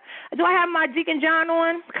 Hallelujah. Do I have my Deacon John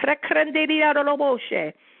on?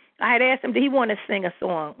 I had asked him, did he want to sing a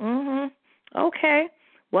song? Okay.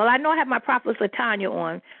 Well, I know I have my prophet Latanya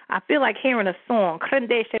on. I feel like hearing a song.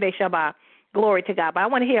 Glory to God. But I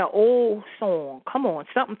want to hear an old song. Come on,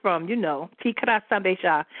 something from,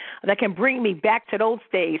 that can bring me back to those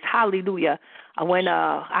days. Hallelujah. When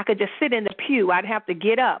I could just sit in the pew. I'd have to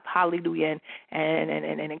get up. Hallelujah.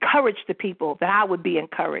 And encourage the people that I would be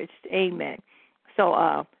encouraged. Amen.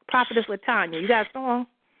 So, Prophetess Latanya, you got a song?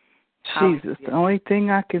 Jesus, the only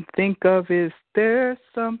thing I can think of is there's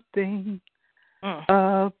something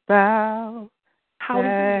about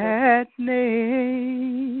that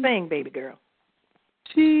name. Sing, baby girl.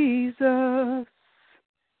 Jesus,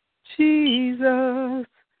 Jesus,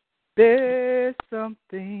 there's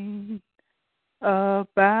something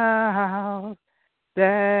about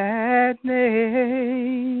that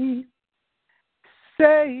name.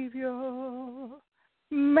 Savior,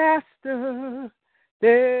 Master,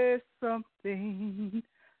 there's something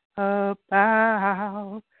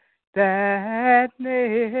about that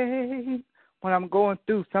name. when I'm going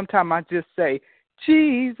through, sometimes I just say,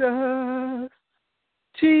 Jesus,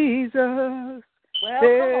 Jesus. Well,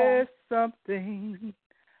 There's something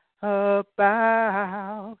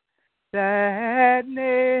about that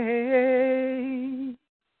name.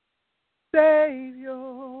 Savior,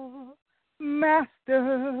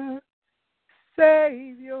 Master,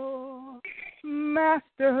 Savior,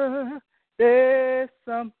 Master. There's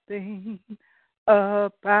something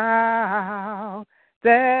about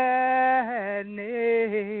that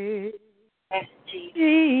name.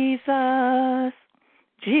 Jesus,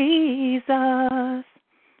 Jesus,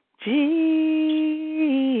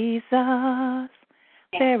 Jesus.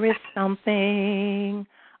 There is something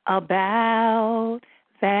about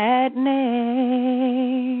that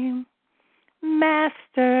name.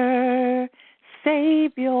 Master,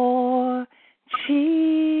 Savior,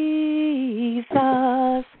 Jesus,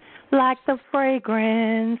 like the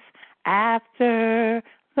fragrance after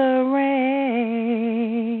the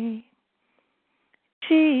rain.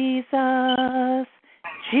 Jesus,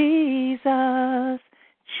 Jesus,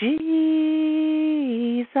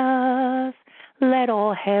 Jesus, let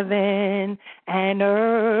all heaven and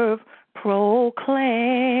earth proclaim.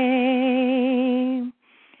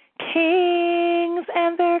 Kings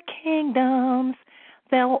and their kingdoms,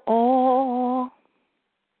 they'll all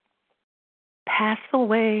pass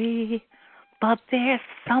away, but there's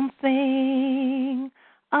something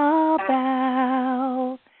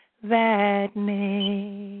about that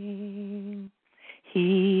name.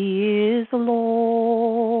 He is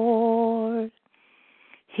Lord.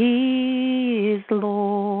 He is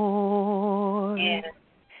Lord. Yes.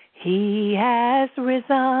 He has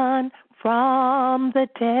risen from the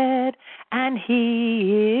dead, and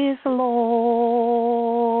He is Lord.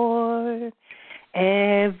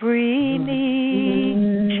 Every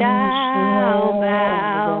knee shall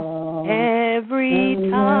bow, every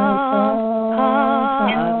tongue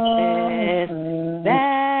confess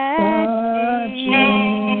that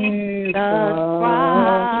Jesus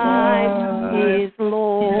Christ is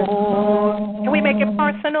Lord. Can we make it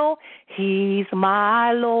personal? He's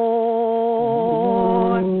my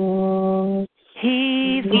Lord.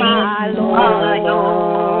 He's my Lord.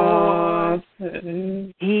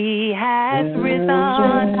 He has risen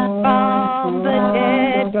from the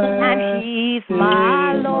dead, and He's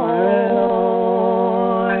my Lord.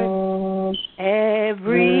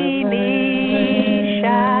 Every knee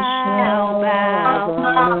shall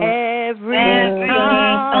bow, every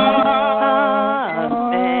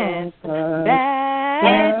tongue confess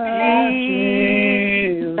that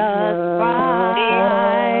Jesus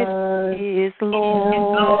Christ is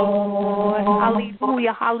Lord.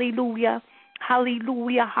 Hallelujah, hallelujah,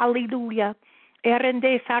 hallelujah, hallelujah.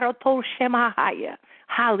 Erende saroto shemahaya.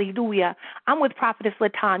 Hallelujah. I'm with Prophetess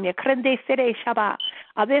Latanya. Krende sere shaba.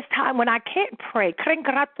 This time when I can't pray,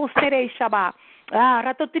 krengrato sere shaba.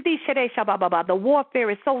 The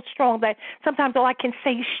warfare is so strong that sometimes all I can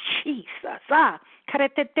say is Jesus.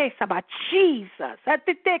 Jesus.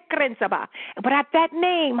 But at that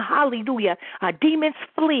name, hallelujah, demons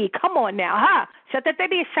flee. Come on now.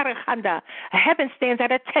 Heaven stands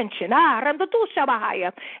at attention. And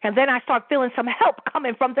then I start feeling some help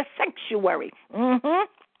coming from the sanctuary. And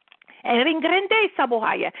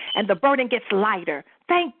the burden gets lighter.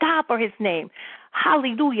 Thank God for His name.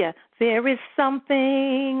 Hallelujah. There is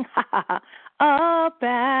something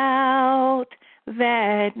about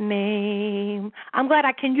that name. I'm glad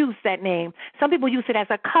I can use that name. Some people use it as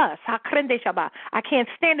a cuss. I can't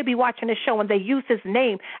stand to be watching a show and they use His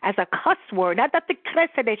name as a cuss word. I don't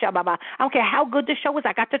care how good the show is,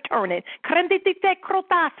 I got to turn it. Because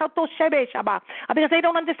they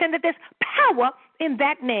don't understand that there's power in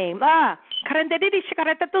that name. At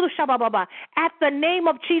the name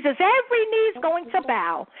of Jesus, every knee is going to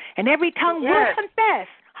bow and every tongue will confess.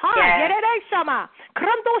 Oh,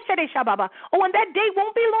 and that day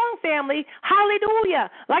won't be long, family. Hallelujah.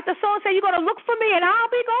 Like the song said, you're going to look for me and I'll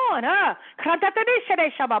be gone.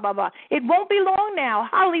 It won't be long now.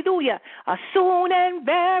 Hallelujah. Soon and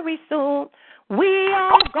very soon, we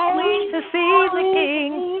are going to see the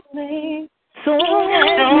King. Soon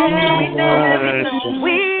and very soon,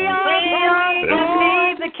 we are going to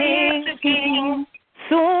see the King.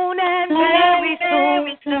 Soon and very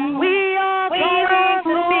soon, we are going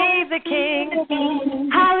to see the King.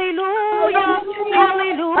 Hallelujah,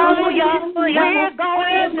 hallelujah, we're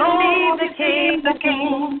going to see the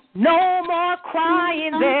King. No more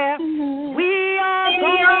crying there. We are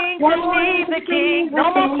going to see the King. No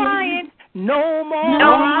more crying. No more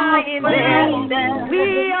crying there.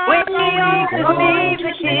 We are going to see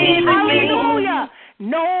the King. Hallelujah.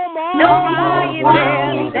 No more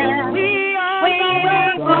crying there. We are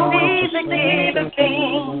going to see the the King of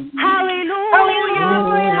Kings.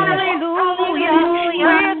 Hallelujah, hallelujah.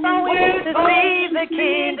 We're going to see the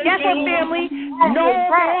King. Guess what, family? No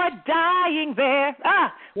more dying there.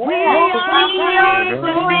 We are going to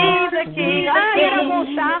see the King.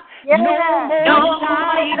 No more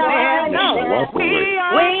dying there. No, we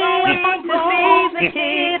are going to see the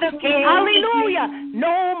King of Kings. Hallelujah.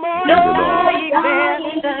 No more dying there.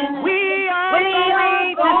 We are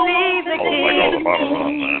going to see the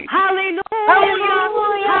King.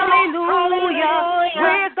 Hallelujah, hallelujah.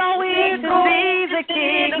 We're going to see the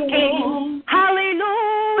King of Kings.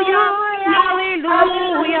 Hallelujah,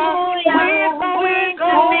 hallelujah. We're going to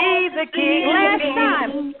see the King. Last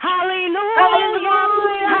time.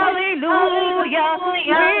 Hallelujah, hallelujah.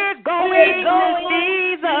 We're going to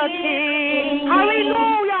see the King.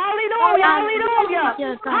 Hallelujah, hallelujah, hallelujah.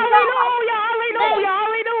 Hallelujah, hallelujah,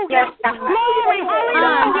 hallelujah. Glory,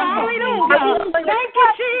 hallelujah, hallelujah. Thank you,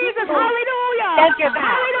 Jesus. Hallelujah. Thank you, God.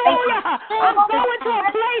 Hallelujah. I'm going to a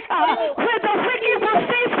place where the wicked will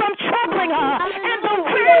cease from troubling her, and the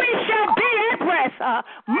weary shall be at rest.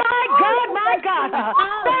 My God, my God.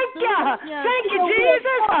 Thank you. Thank you,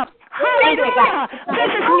 Jesus. Hallelujah. This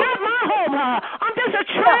is not my home. I'm just a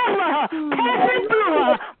traveler passing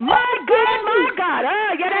through. My God, my God.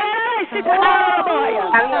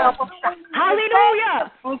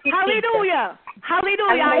 Hallelujah. Hallelujah.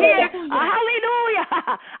 Hallelujah. I hear, hallelujah.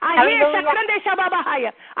 I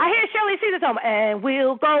hear Shirley Caesar's home. And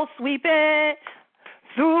we'll go sweeping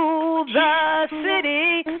through the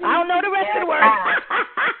city. I don't know the rest of the words.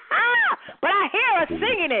 But I hear her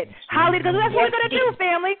singing it. Hallelujah. Because that's what we're going to do,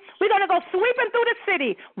 family. We're going to go sweeping through the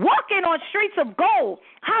city, walking on streets of gold.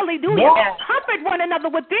 Hallelujah. Yeah. Comfort one another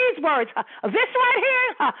with these words. This right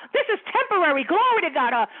here, this is temporary. Glory to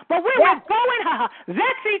God. But where we're going,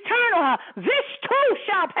 that's eternal. This too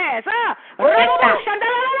shall pass.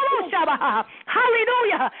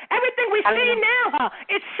 Hallelujah. Everything we see now,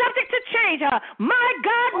 it's subject to change. My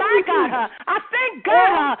God, my God. I thank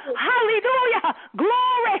God. Hallelujah.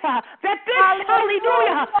 Glory. That this,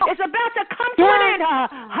 hallelujah, is about to come to an end.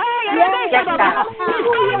 He's going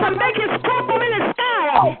to make his purple in the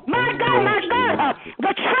sky. My God, my God.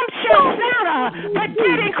 The trump shall sound. The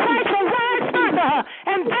dead in Christ will rise up.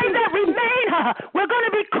 And they that remain, we're going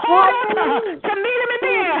to be called up to meet him in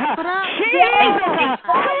the air. Jesus.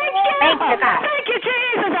 Thank you. Thank you,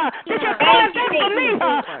 Jesus. That you're coming back for me.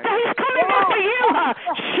 That he's coming back for you.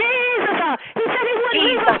 Jesus. He said he wouldn't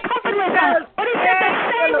leave us comfortless. But he said the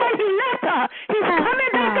same way he left. He's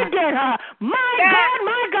coming back again. My God,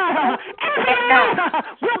 my God. Every eye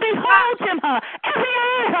will behold him. Every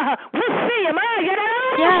eye will see him.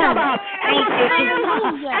 And will see him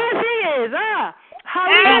as he is.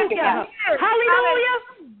 Hallelujah. Hallelujah.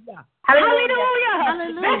 Hallelujah.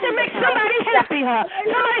 That should make somebody happy.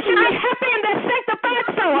 Somebody should be happy in their sanctified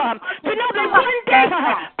soul. To know that one day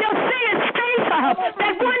they'll see his face.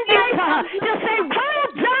 That one day they'll say, well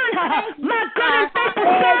done, my good and faithful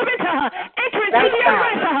servant. Enter into your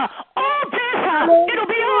rest. All this, it'll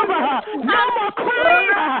be over. No more crying.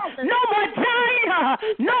 No more dying.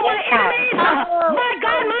 No more enemies. My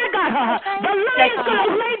God, my God. The lion's going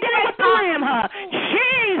to lay down with the lamb.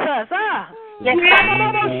 Jesus. Yes,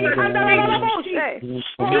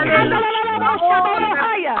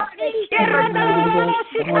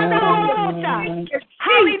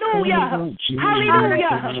 hallelujah.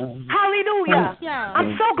 Hallelujah. Hallelujah.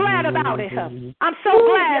 I'm so glad about it. I'm so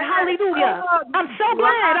glad. Hallelujah. I'm so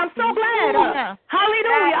glad. I'm so glad.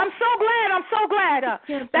 Hallelujah. I'm so glad. I'm so glad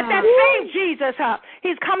that same Jesus,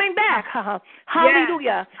 he's coming back.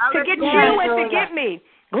 Hallelujah. To get you and to get me.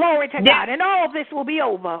 Glory to God. And all of this will be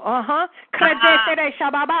over.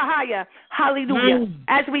 Hallelujah.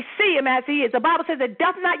 As we see him as he is. The Bible says it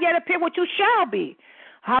doth not yet appear what you shall be.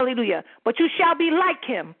 Hallelujah. But you shall be like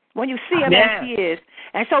him when you see him as he is.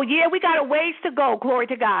 And so, we got a ways to go. Glory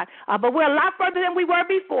to God. But we're a lot further than we were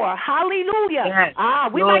before. Hallelujah.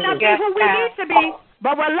 We might not be who we need to be,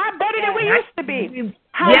 but we're a lot better than we used to be.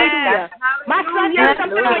 Hallelujah. My son did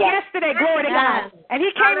something yesterday, glory to God. And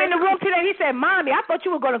he came in the room today. He said, Mommy, I thought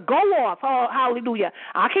you were going to go off. Oh, hallelujah.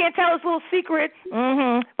 I can't tell his little secret,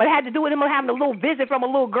 but it had to do with him having a little visit from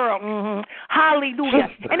a little girl.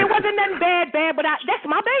 Hallelujah. And it wasn't nothing bad, but that's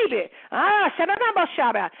my baby.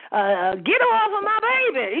 Get off of my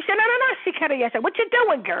baby. He said, no. She kind of said, what you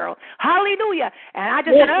doing, girl? Hallelujah. And I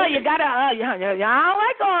just said, you got to, I don't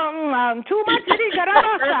like too much.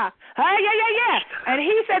 Yeah. And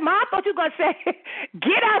he said, Mom, I thought you were going to say,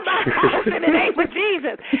 get out my house in the name of Jesus.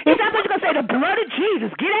 Jesus. He said, I thought you were going to say the blood of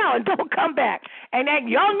Jesus. Get out and don't come back. And then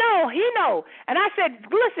y'all know, he know. And I said,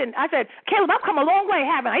 listen, Caleb, I've come a long way,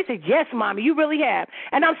 haven't I? He said, yes, Mommy, you really have.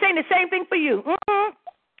 And I'm saying the same thing for you.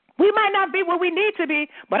 We might not be where we need to be,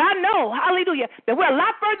 but I know, hallelujah, that we're a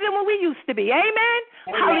lot further than what we used to be. Amen?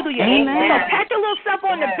 Hallelujah. Amen. So pat your little self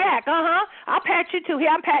on the back. I'll pat you too.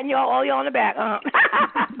 Here, I'm patting all y'all on the back. I'm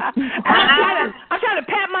trying to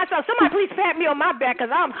pat myself. Somebody please pat me on my back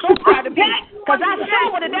because I'm so proud of me. Because I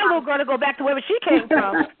sure wanted that little girl to go back to wherever she came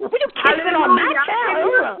from. Would you kiss it on my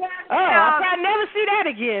child? I'll probably never see that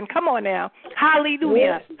again. Come on now.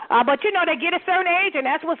 Hallelujah. But you know, they get a certain age, and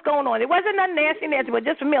that's what's going on. It wasn't nothing nasty, but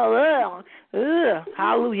just for me,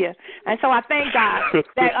 hallelujah. And so I thank God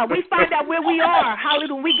that we find out where we are.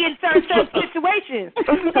 Hallelujah. We get in certain situations.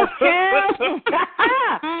 So,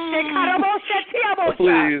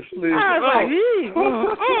 please.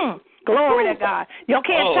 Glory to God. Y'all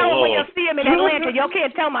can't tell him when you see him in Atlanta. Y'all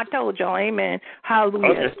can't tell him I told y'all. Amen.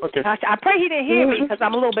 Hallelujah. Okay. I pray he didn't hear me because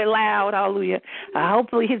I'm a little bit loud. Hallelujah.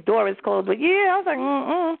 Hopefully his door is closed. But, yeah, I was like,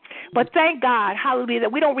 But thank God, hallelujah,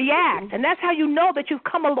 that we don't react. And that's how you know that you've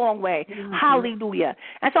come a long way. Hallelujah.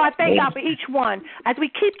 And so I thank God for each one as we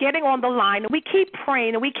keep getting on the line and we keep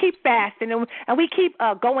praying and we keep fasting and we keep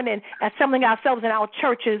going and assembling ourselves in our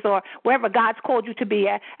churches or wherever God's called you to be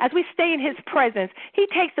at. As we stay in his presence, he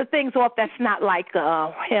takes the things off that's not like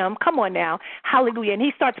him. Come on now. Hallelujah. And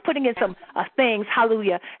he starts putting in some things.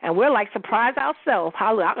 Hallelujah. And we're like surprised ourselves.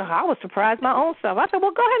 Hallelujah. I was surprised my own self. I said,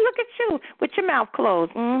 well, go ahead and look at you with your mouth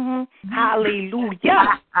closed.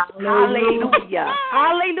 Hallelujah. Hallelujah.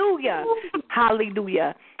 Hallelujah.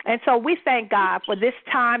 Hallelujah. And so we thank God for this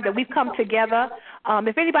time that we've come together.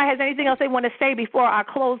 If anybody has anything else they want to say before I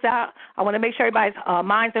close out, I want to make sure everybody's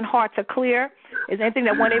minds and hearts are clear. Is there anything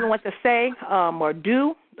that one even wants to say or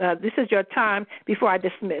do? This is your time before I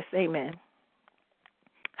dismiss. Amen.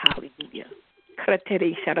 Hallelujah.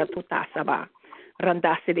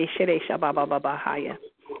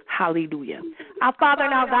 Hallelujah. Our Father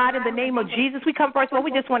and our God, in the name of Jesus, we come first of all,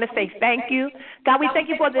 we just want to say thank you. God, we thank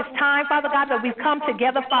you for this time, Father God, that we've come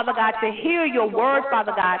together, Father God, to hear your word,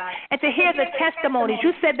 Father God, and to hear the testimonies.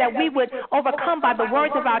 You said that we would overcome by the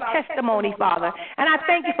words of our testimony, Father. And I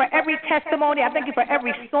thank you for every testimony. I thank you for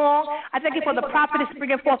every song. I thank you for the prophetess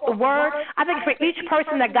bringing forth the word. I thank you for each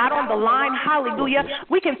person that got on the line. Hallelujah.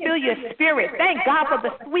 We can feel your spirit. Thank God for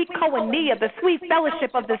the sweet koinonia, the sweet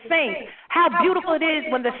fellowship of the saints. How beautiful it is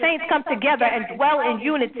when the saints come together and dwell in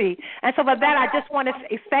unity. And so for that, I just want to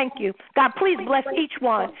say thank you. God, please bless each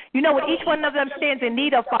one. You know what each one of them stands in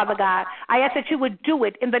need of, Father God. I ask that you would do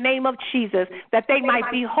it in the name of Jesus, that they might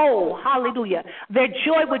be whole. Hallelujah. Their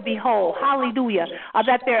joy would be whole. Hallelujah.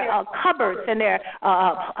 That their cupboards and their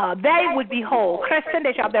they would be whole.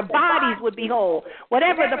 Their bodies would be whole.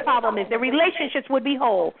 Whatever the problem is, their relationships would be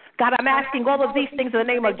whole. God, I'm asking all of these things in the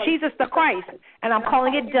name of Jesus the Christ, and I'm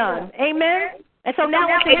calling it done. Amen. And so now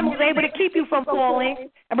unto him who's able to keep you from falling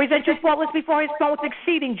and present you faultless before his throne with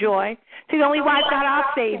exceeding joy, to the only wise God our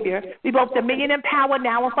Savior, be both dominion and power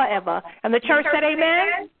now and forever. And the church said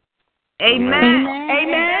amen? Amen.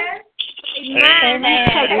 Amen. Amen.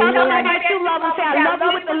 Hey, tell somebody that you love them. Say, I love you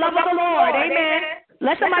with the love of the Lord. Amen.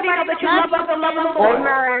 Let somebody know that you love them with the love of the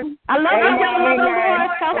Lord. I love you with the love of the Lord.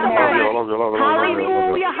 Tell somebody.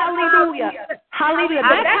 Hallelujah, hallelujah. Hallelujah.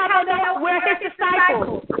 That's how we're his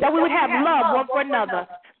disciples, that we would have love one for another.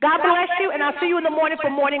 God bless you, and I'll see you in the morning for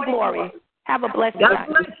morning glory. Have a blessed night.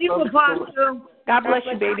 God bless you, Apostle. God bless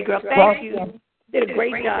you, baby girl. Thank you. Did a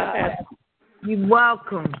great job. You're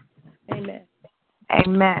welcome. Amen.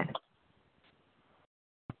 Amen.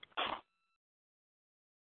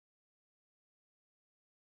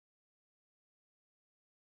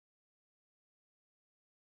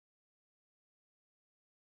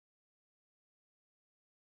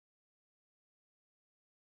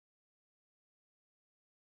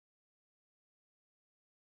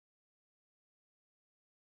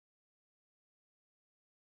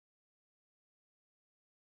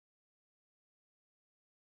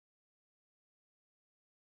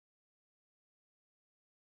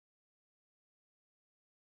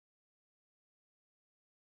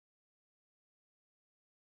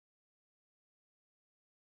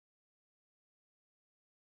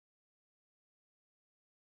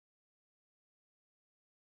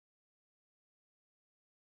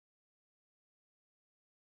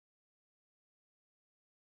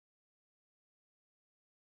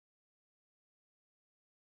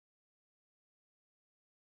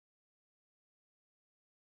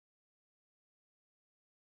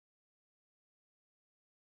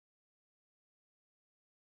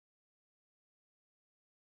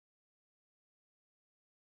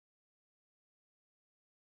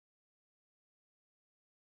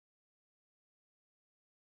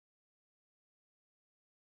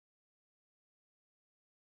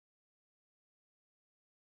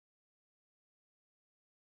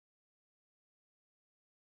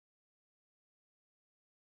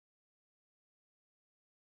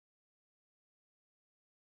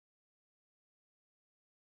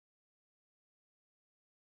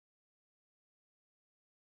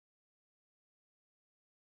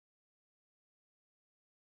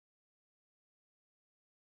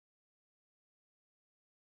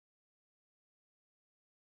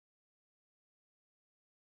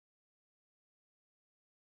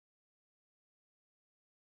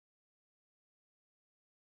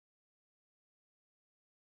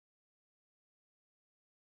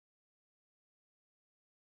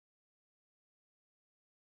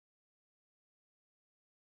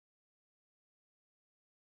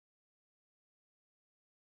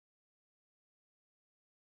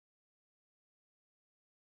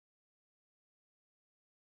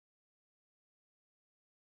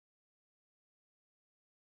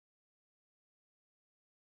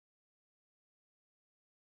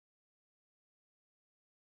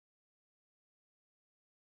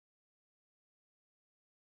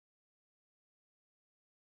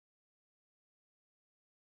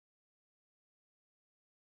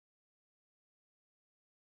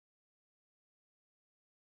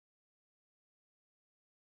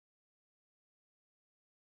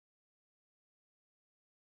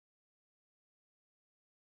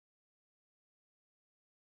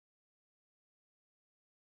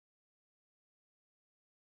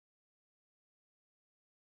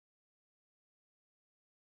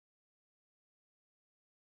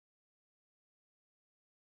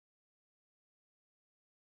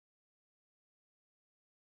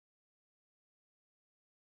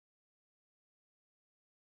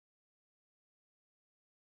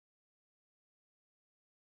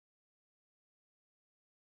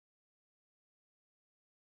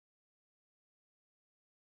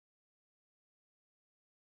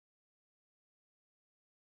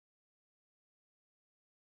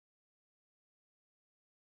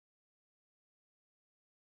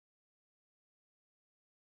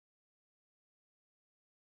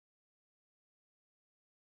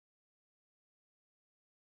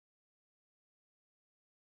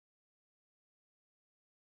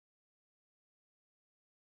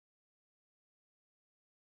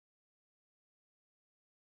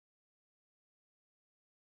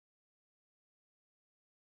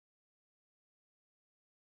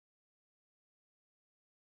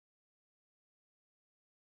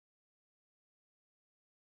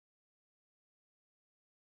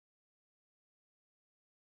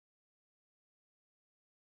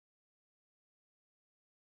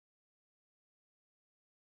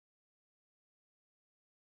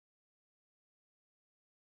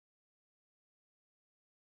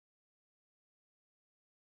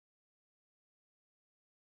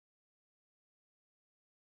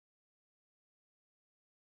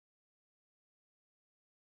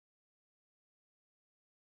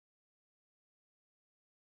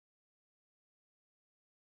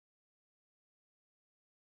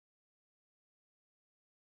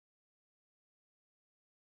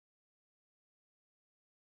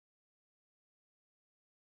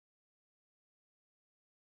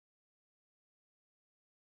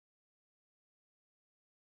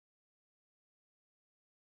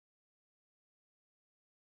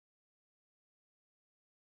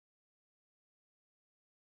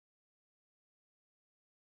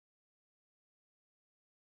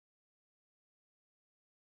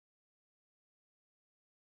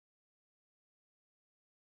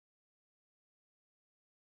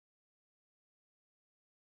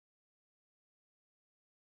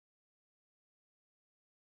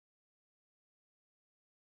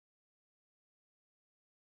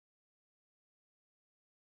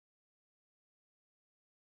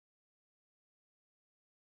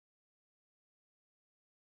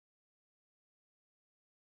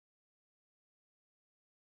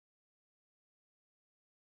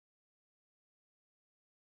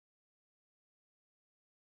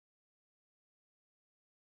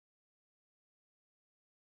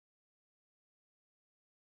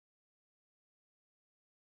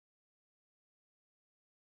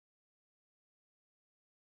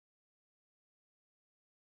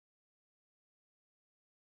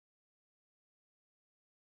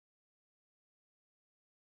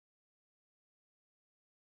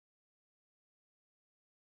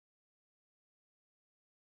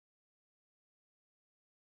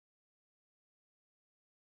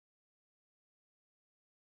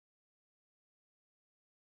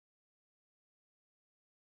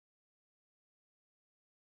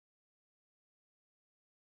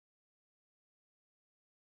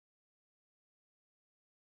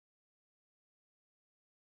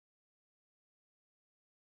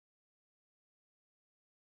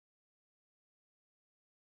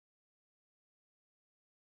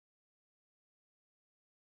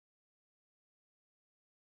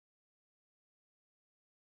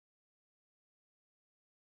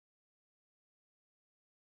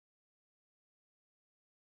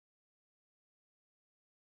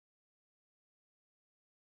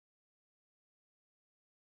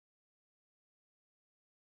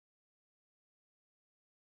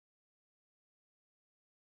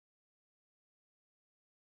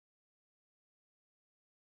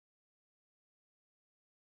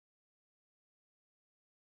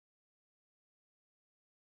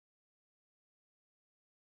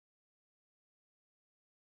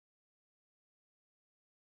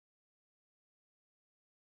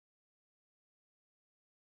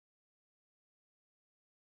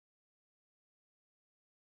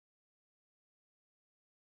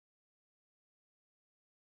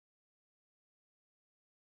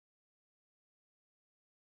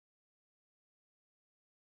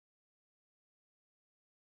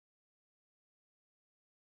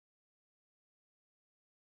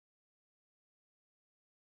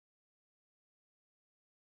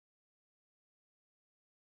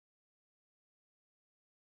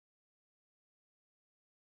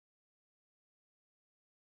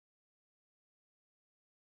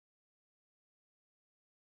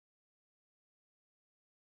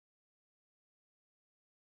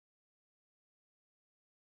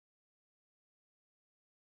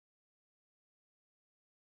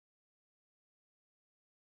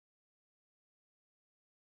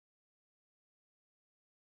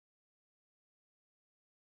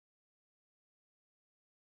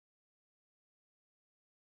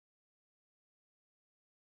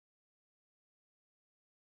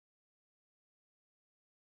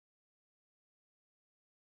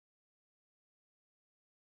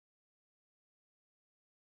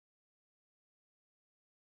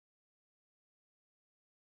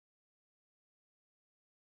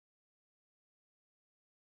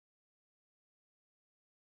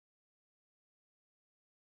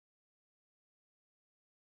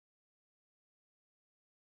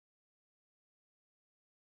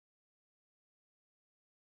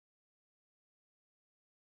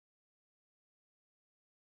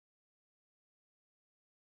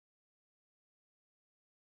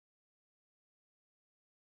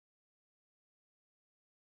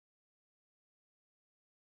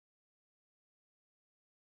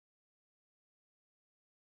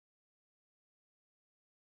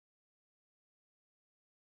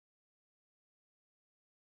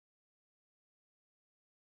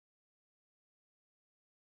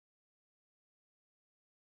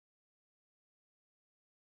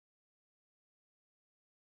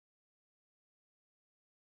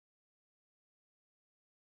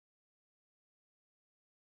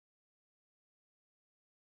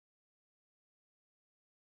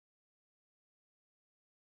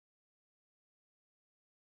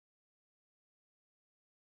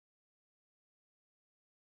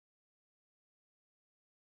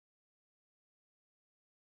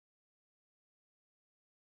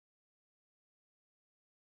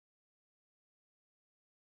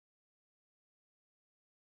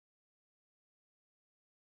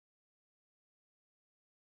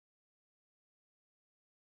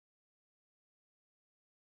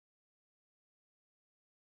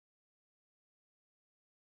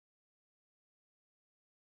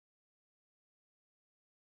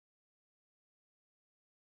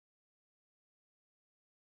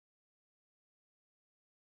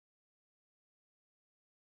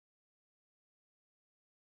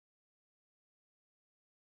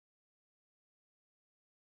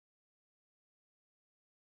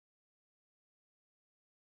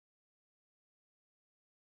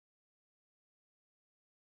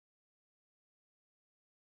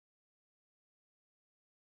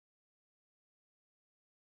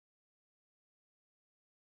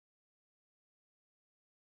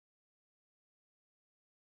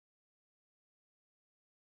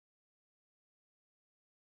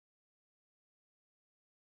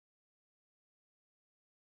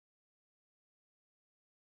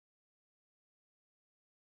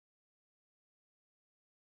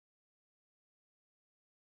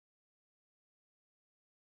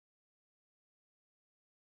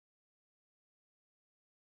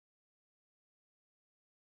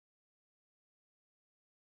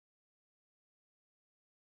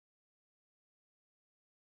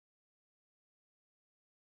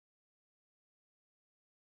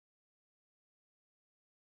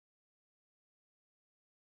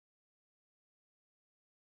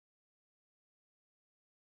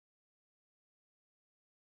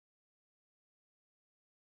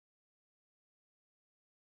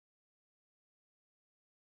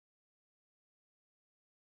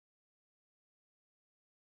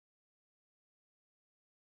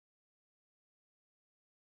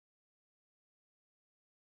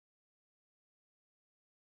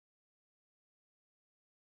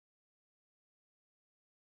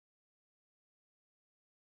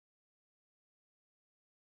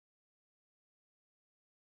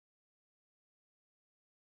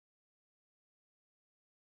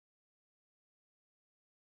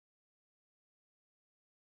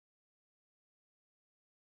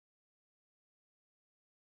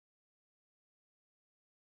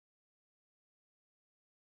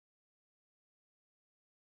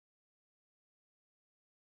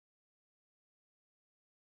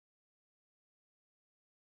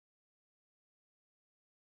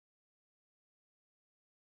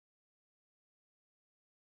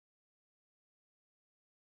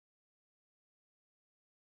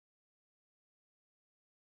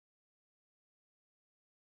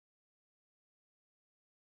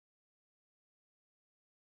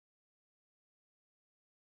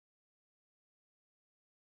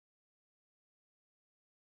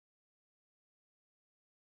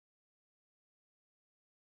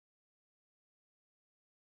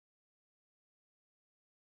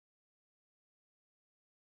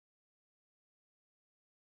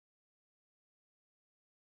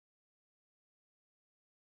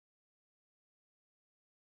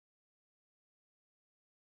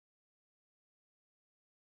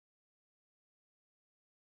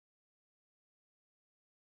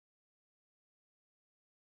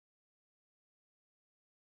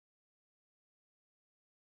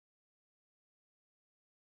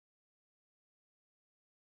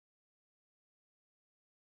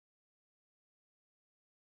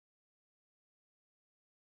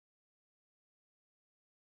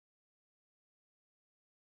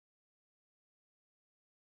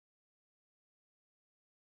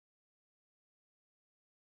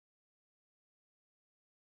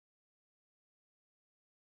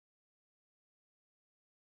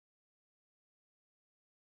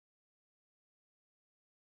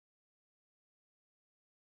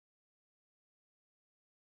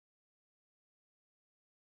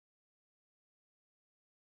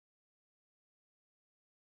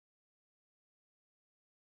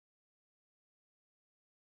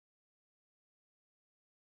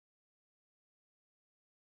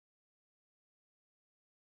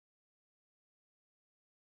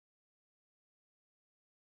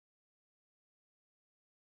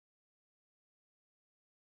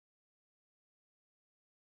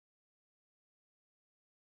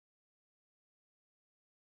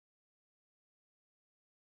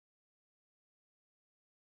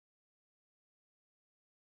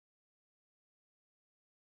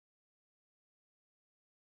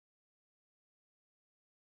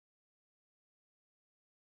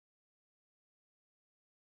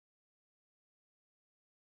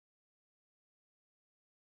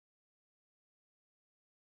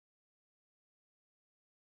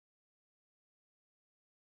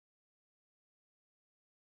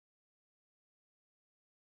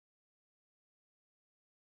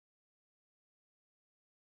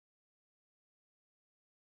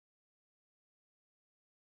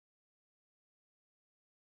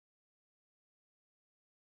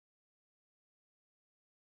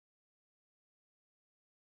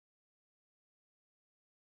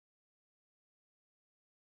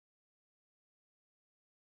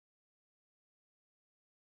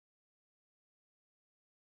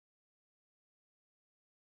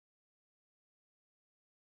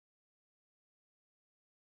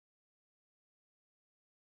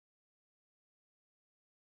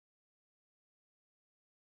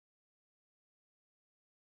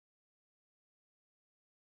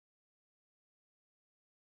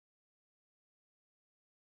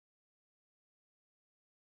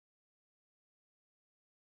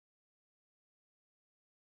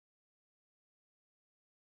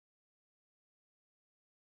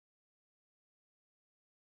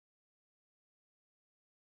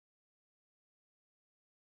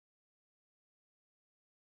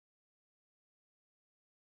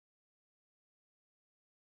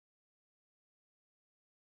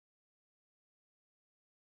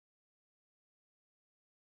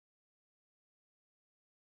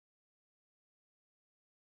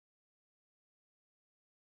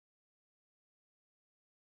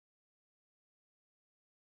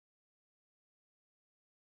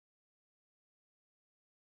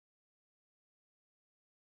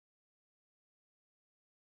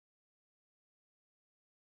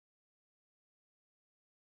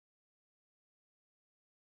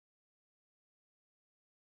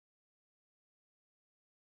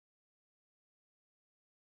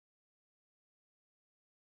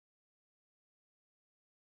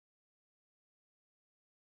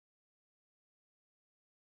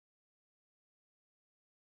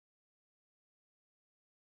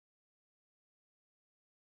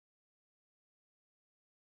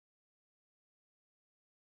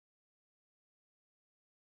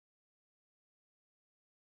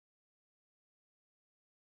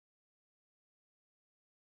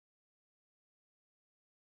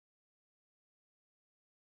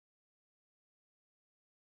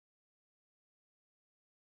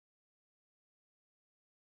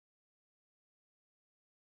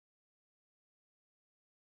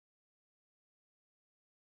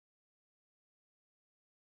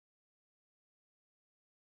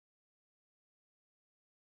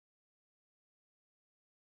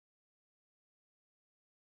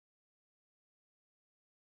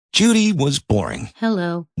 Judy was boring.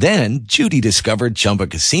 Hello. Then Judy discovered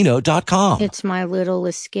ChumbaCasino.com. It's my little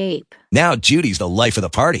escape. Now Judy's the life of the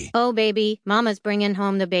party. Oh, baby, mama's bringing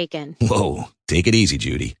home the bacon. Whoa, take it easy,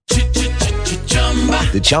 Judy.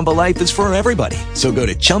 The Chumba life is for everybody. So go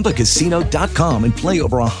to ChumbaCasino.com and play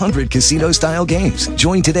over 100 casino-style games.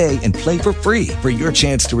 Join today and play for free for your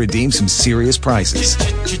chance to redeem some serious prizes.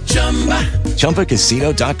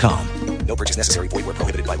 ChumbaCasino.com. No purchase necessary. Void where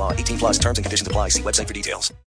prohibited by law. 18+ terms and conditions apply. See website for details.